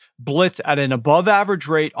Giants blitz at an above average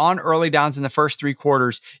rate on early downs in the first 3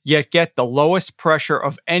 quarters, yet get the lowest pressure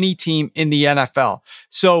of any team in the NFL.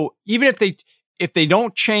 So even if they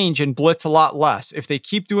don't change and blitz a lot less, if they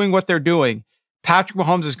keep doing what they're doing, Patrick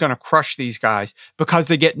Mahomes is going to crush these guys because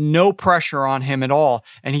they get no pressure on him at all.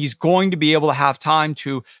 And he's going to be able to have time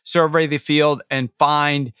to survey the field and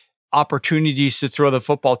find opportunities to throw the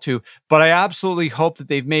football to. But I absolutely hope that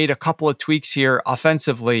they've made a couple of tweaks here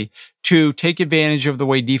offensively to take advantage of the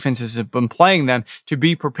way defenses have been playing them, to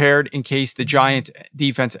be prepared in case the Giants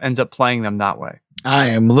defense ends up playing them that way. I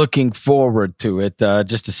am looking forward to it,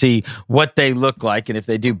 just to see what they look like, and if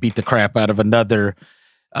they do beat the crap out of another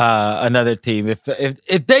team.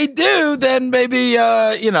 If they do, then maybe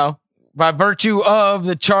by virtue of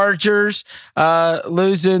the Chargers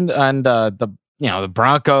losing and the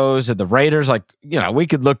Broncos and the Raiders, we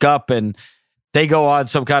could look up and they go on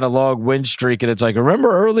some kind of long win streak, and it's like,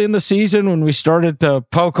 remember early in the season when we started to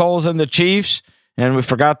poke holes in the Chiefs? And we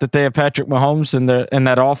forgot that they have Patrick Mahomes in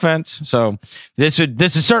that offense. So this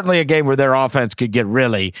is certainly a game where their offense could get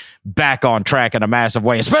really back on track in a massive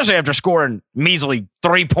way, especially after scoring measly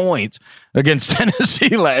 3 points against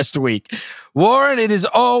Tennessee last week. Warren, it is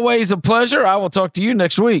always a pleasure. I will talk to you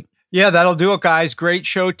next week. Yeah, that'll do it, guys. Great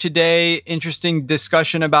show today. Interesting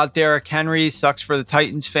discussion about Derrick Henry. Sucks for the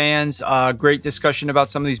Titans fans. Great discussion about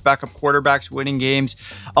some of these backup quarterbacks winning games.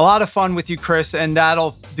 A lot of fun with you, Chris, and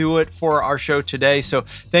that'll do it for our show today. So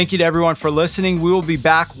thank you to everyone for listening. We will be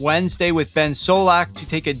back Wednesday with Ben Solak to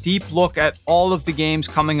take a deep look at all of the games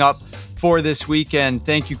coming up for this weekend.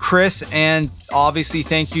 Thank you, Chris, and obviously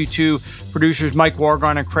thank you to producers Mike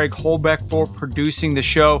Wargon and Craig Holbeck for producing the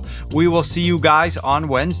show. We will see you guys on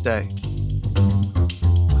Wednesday.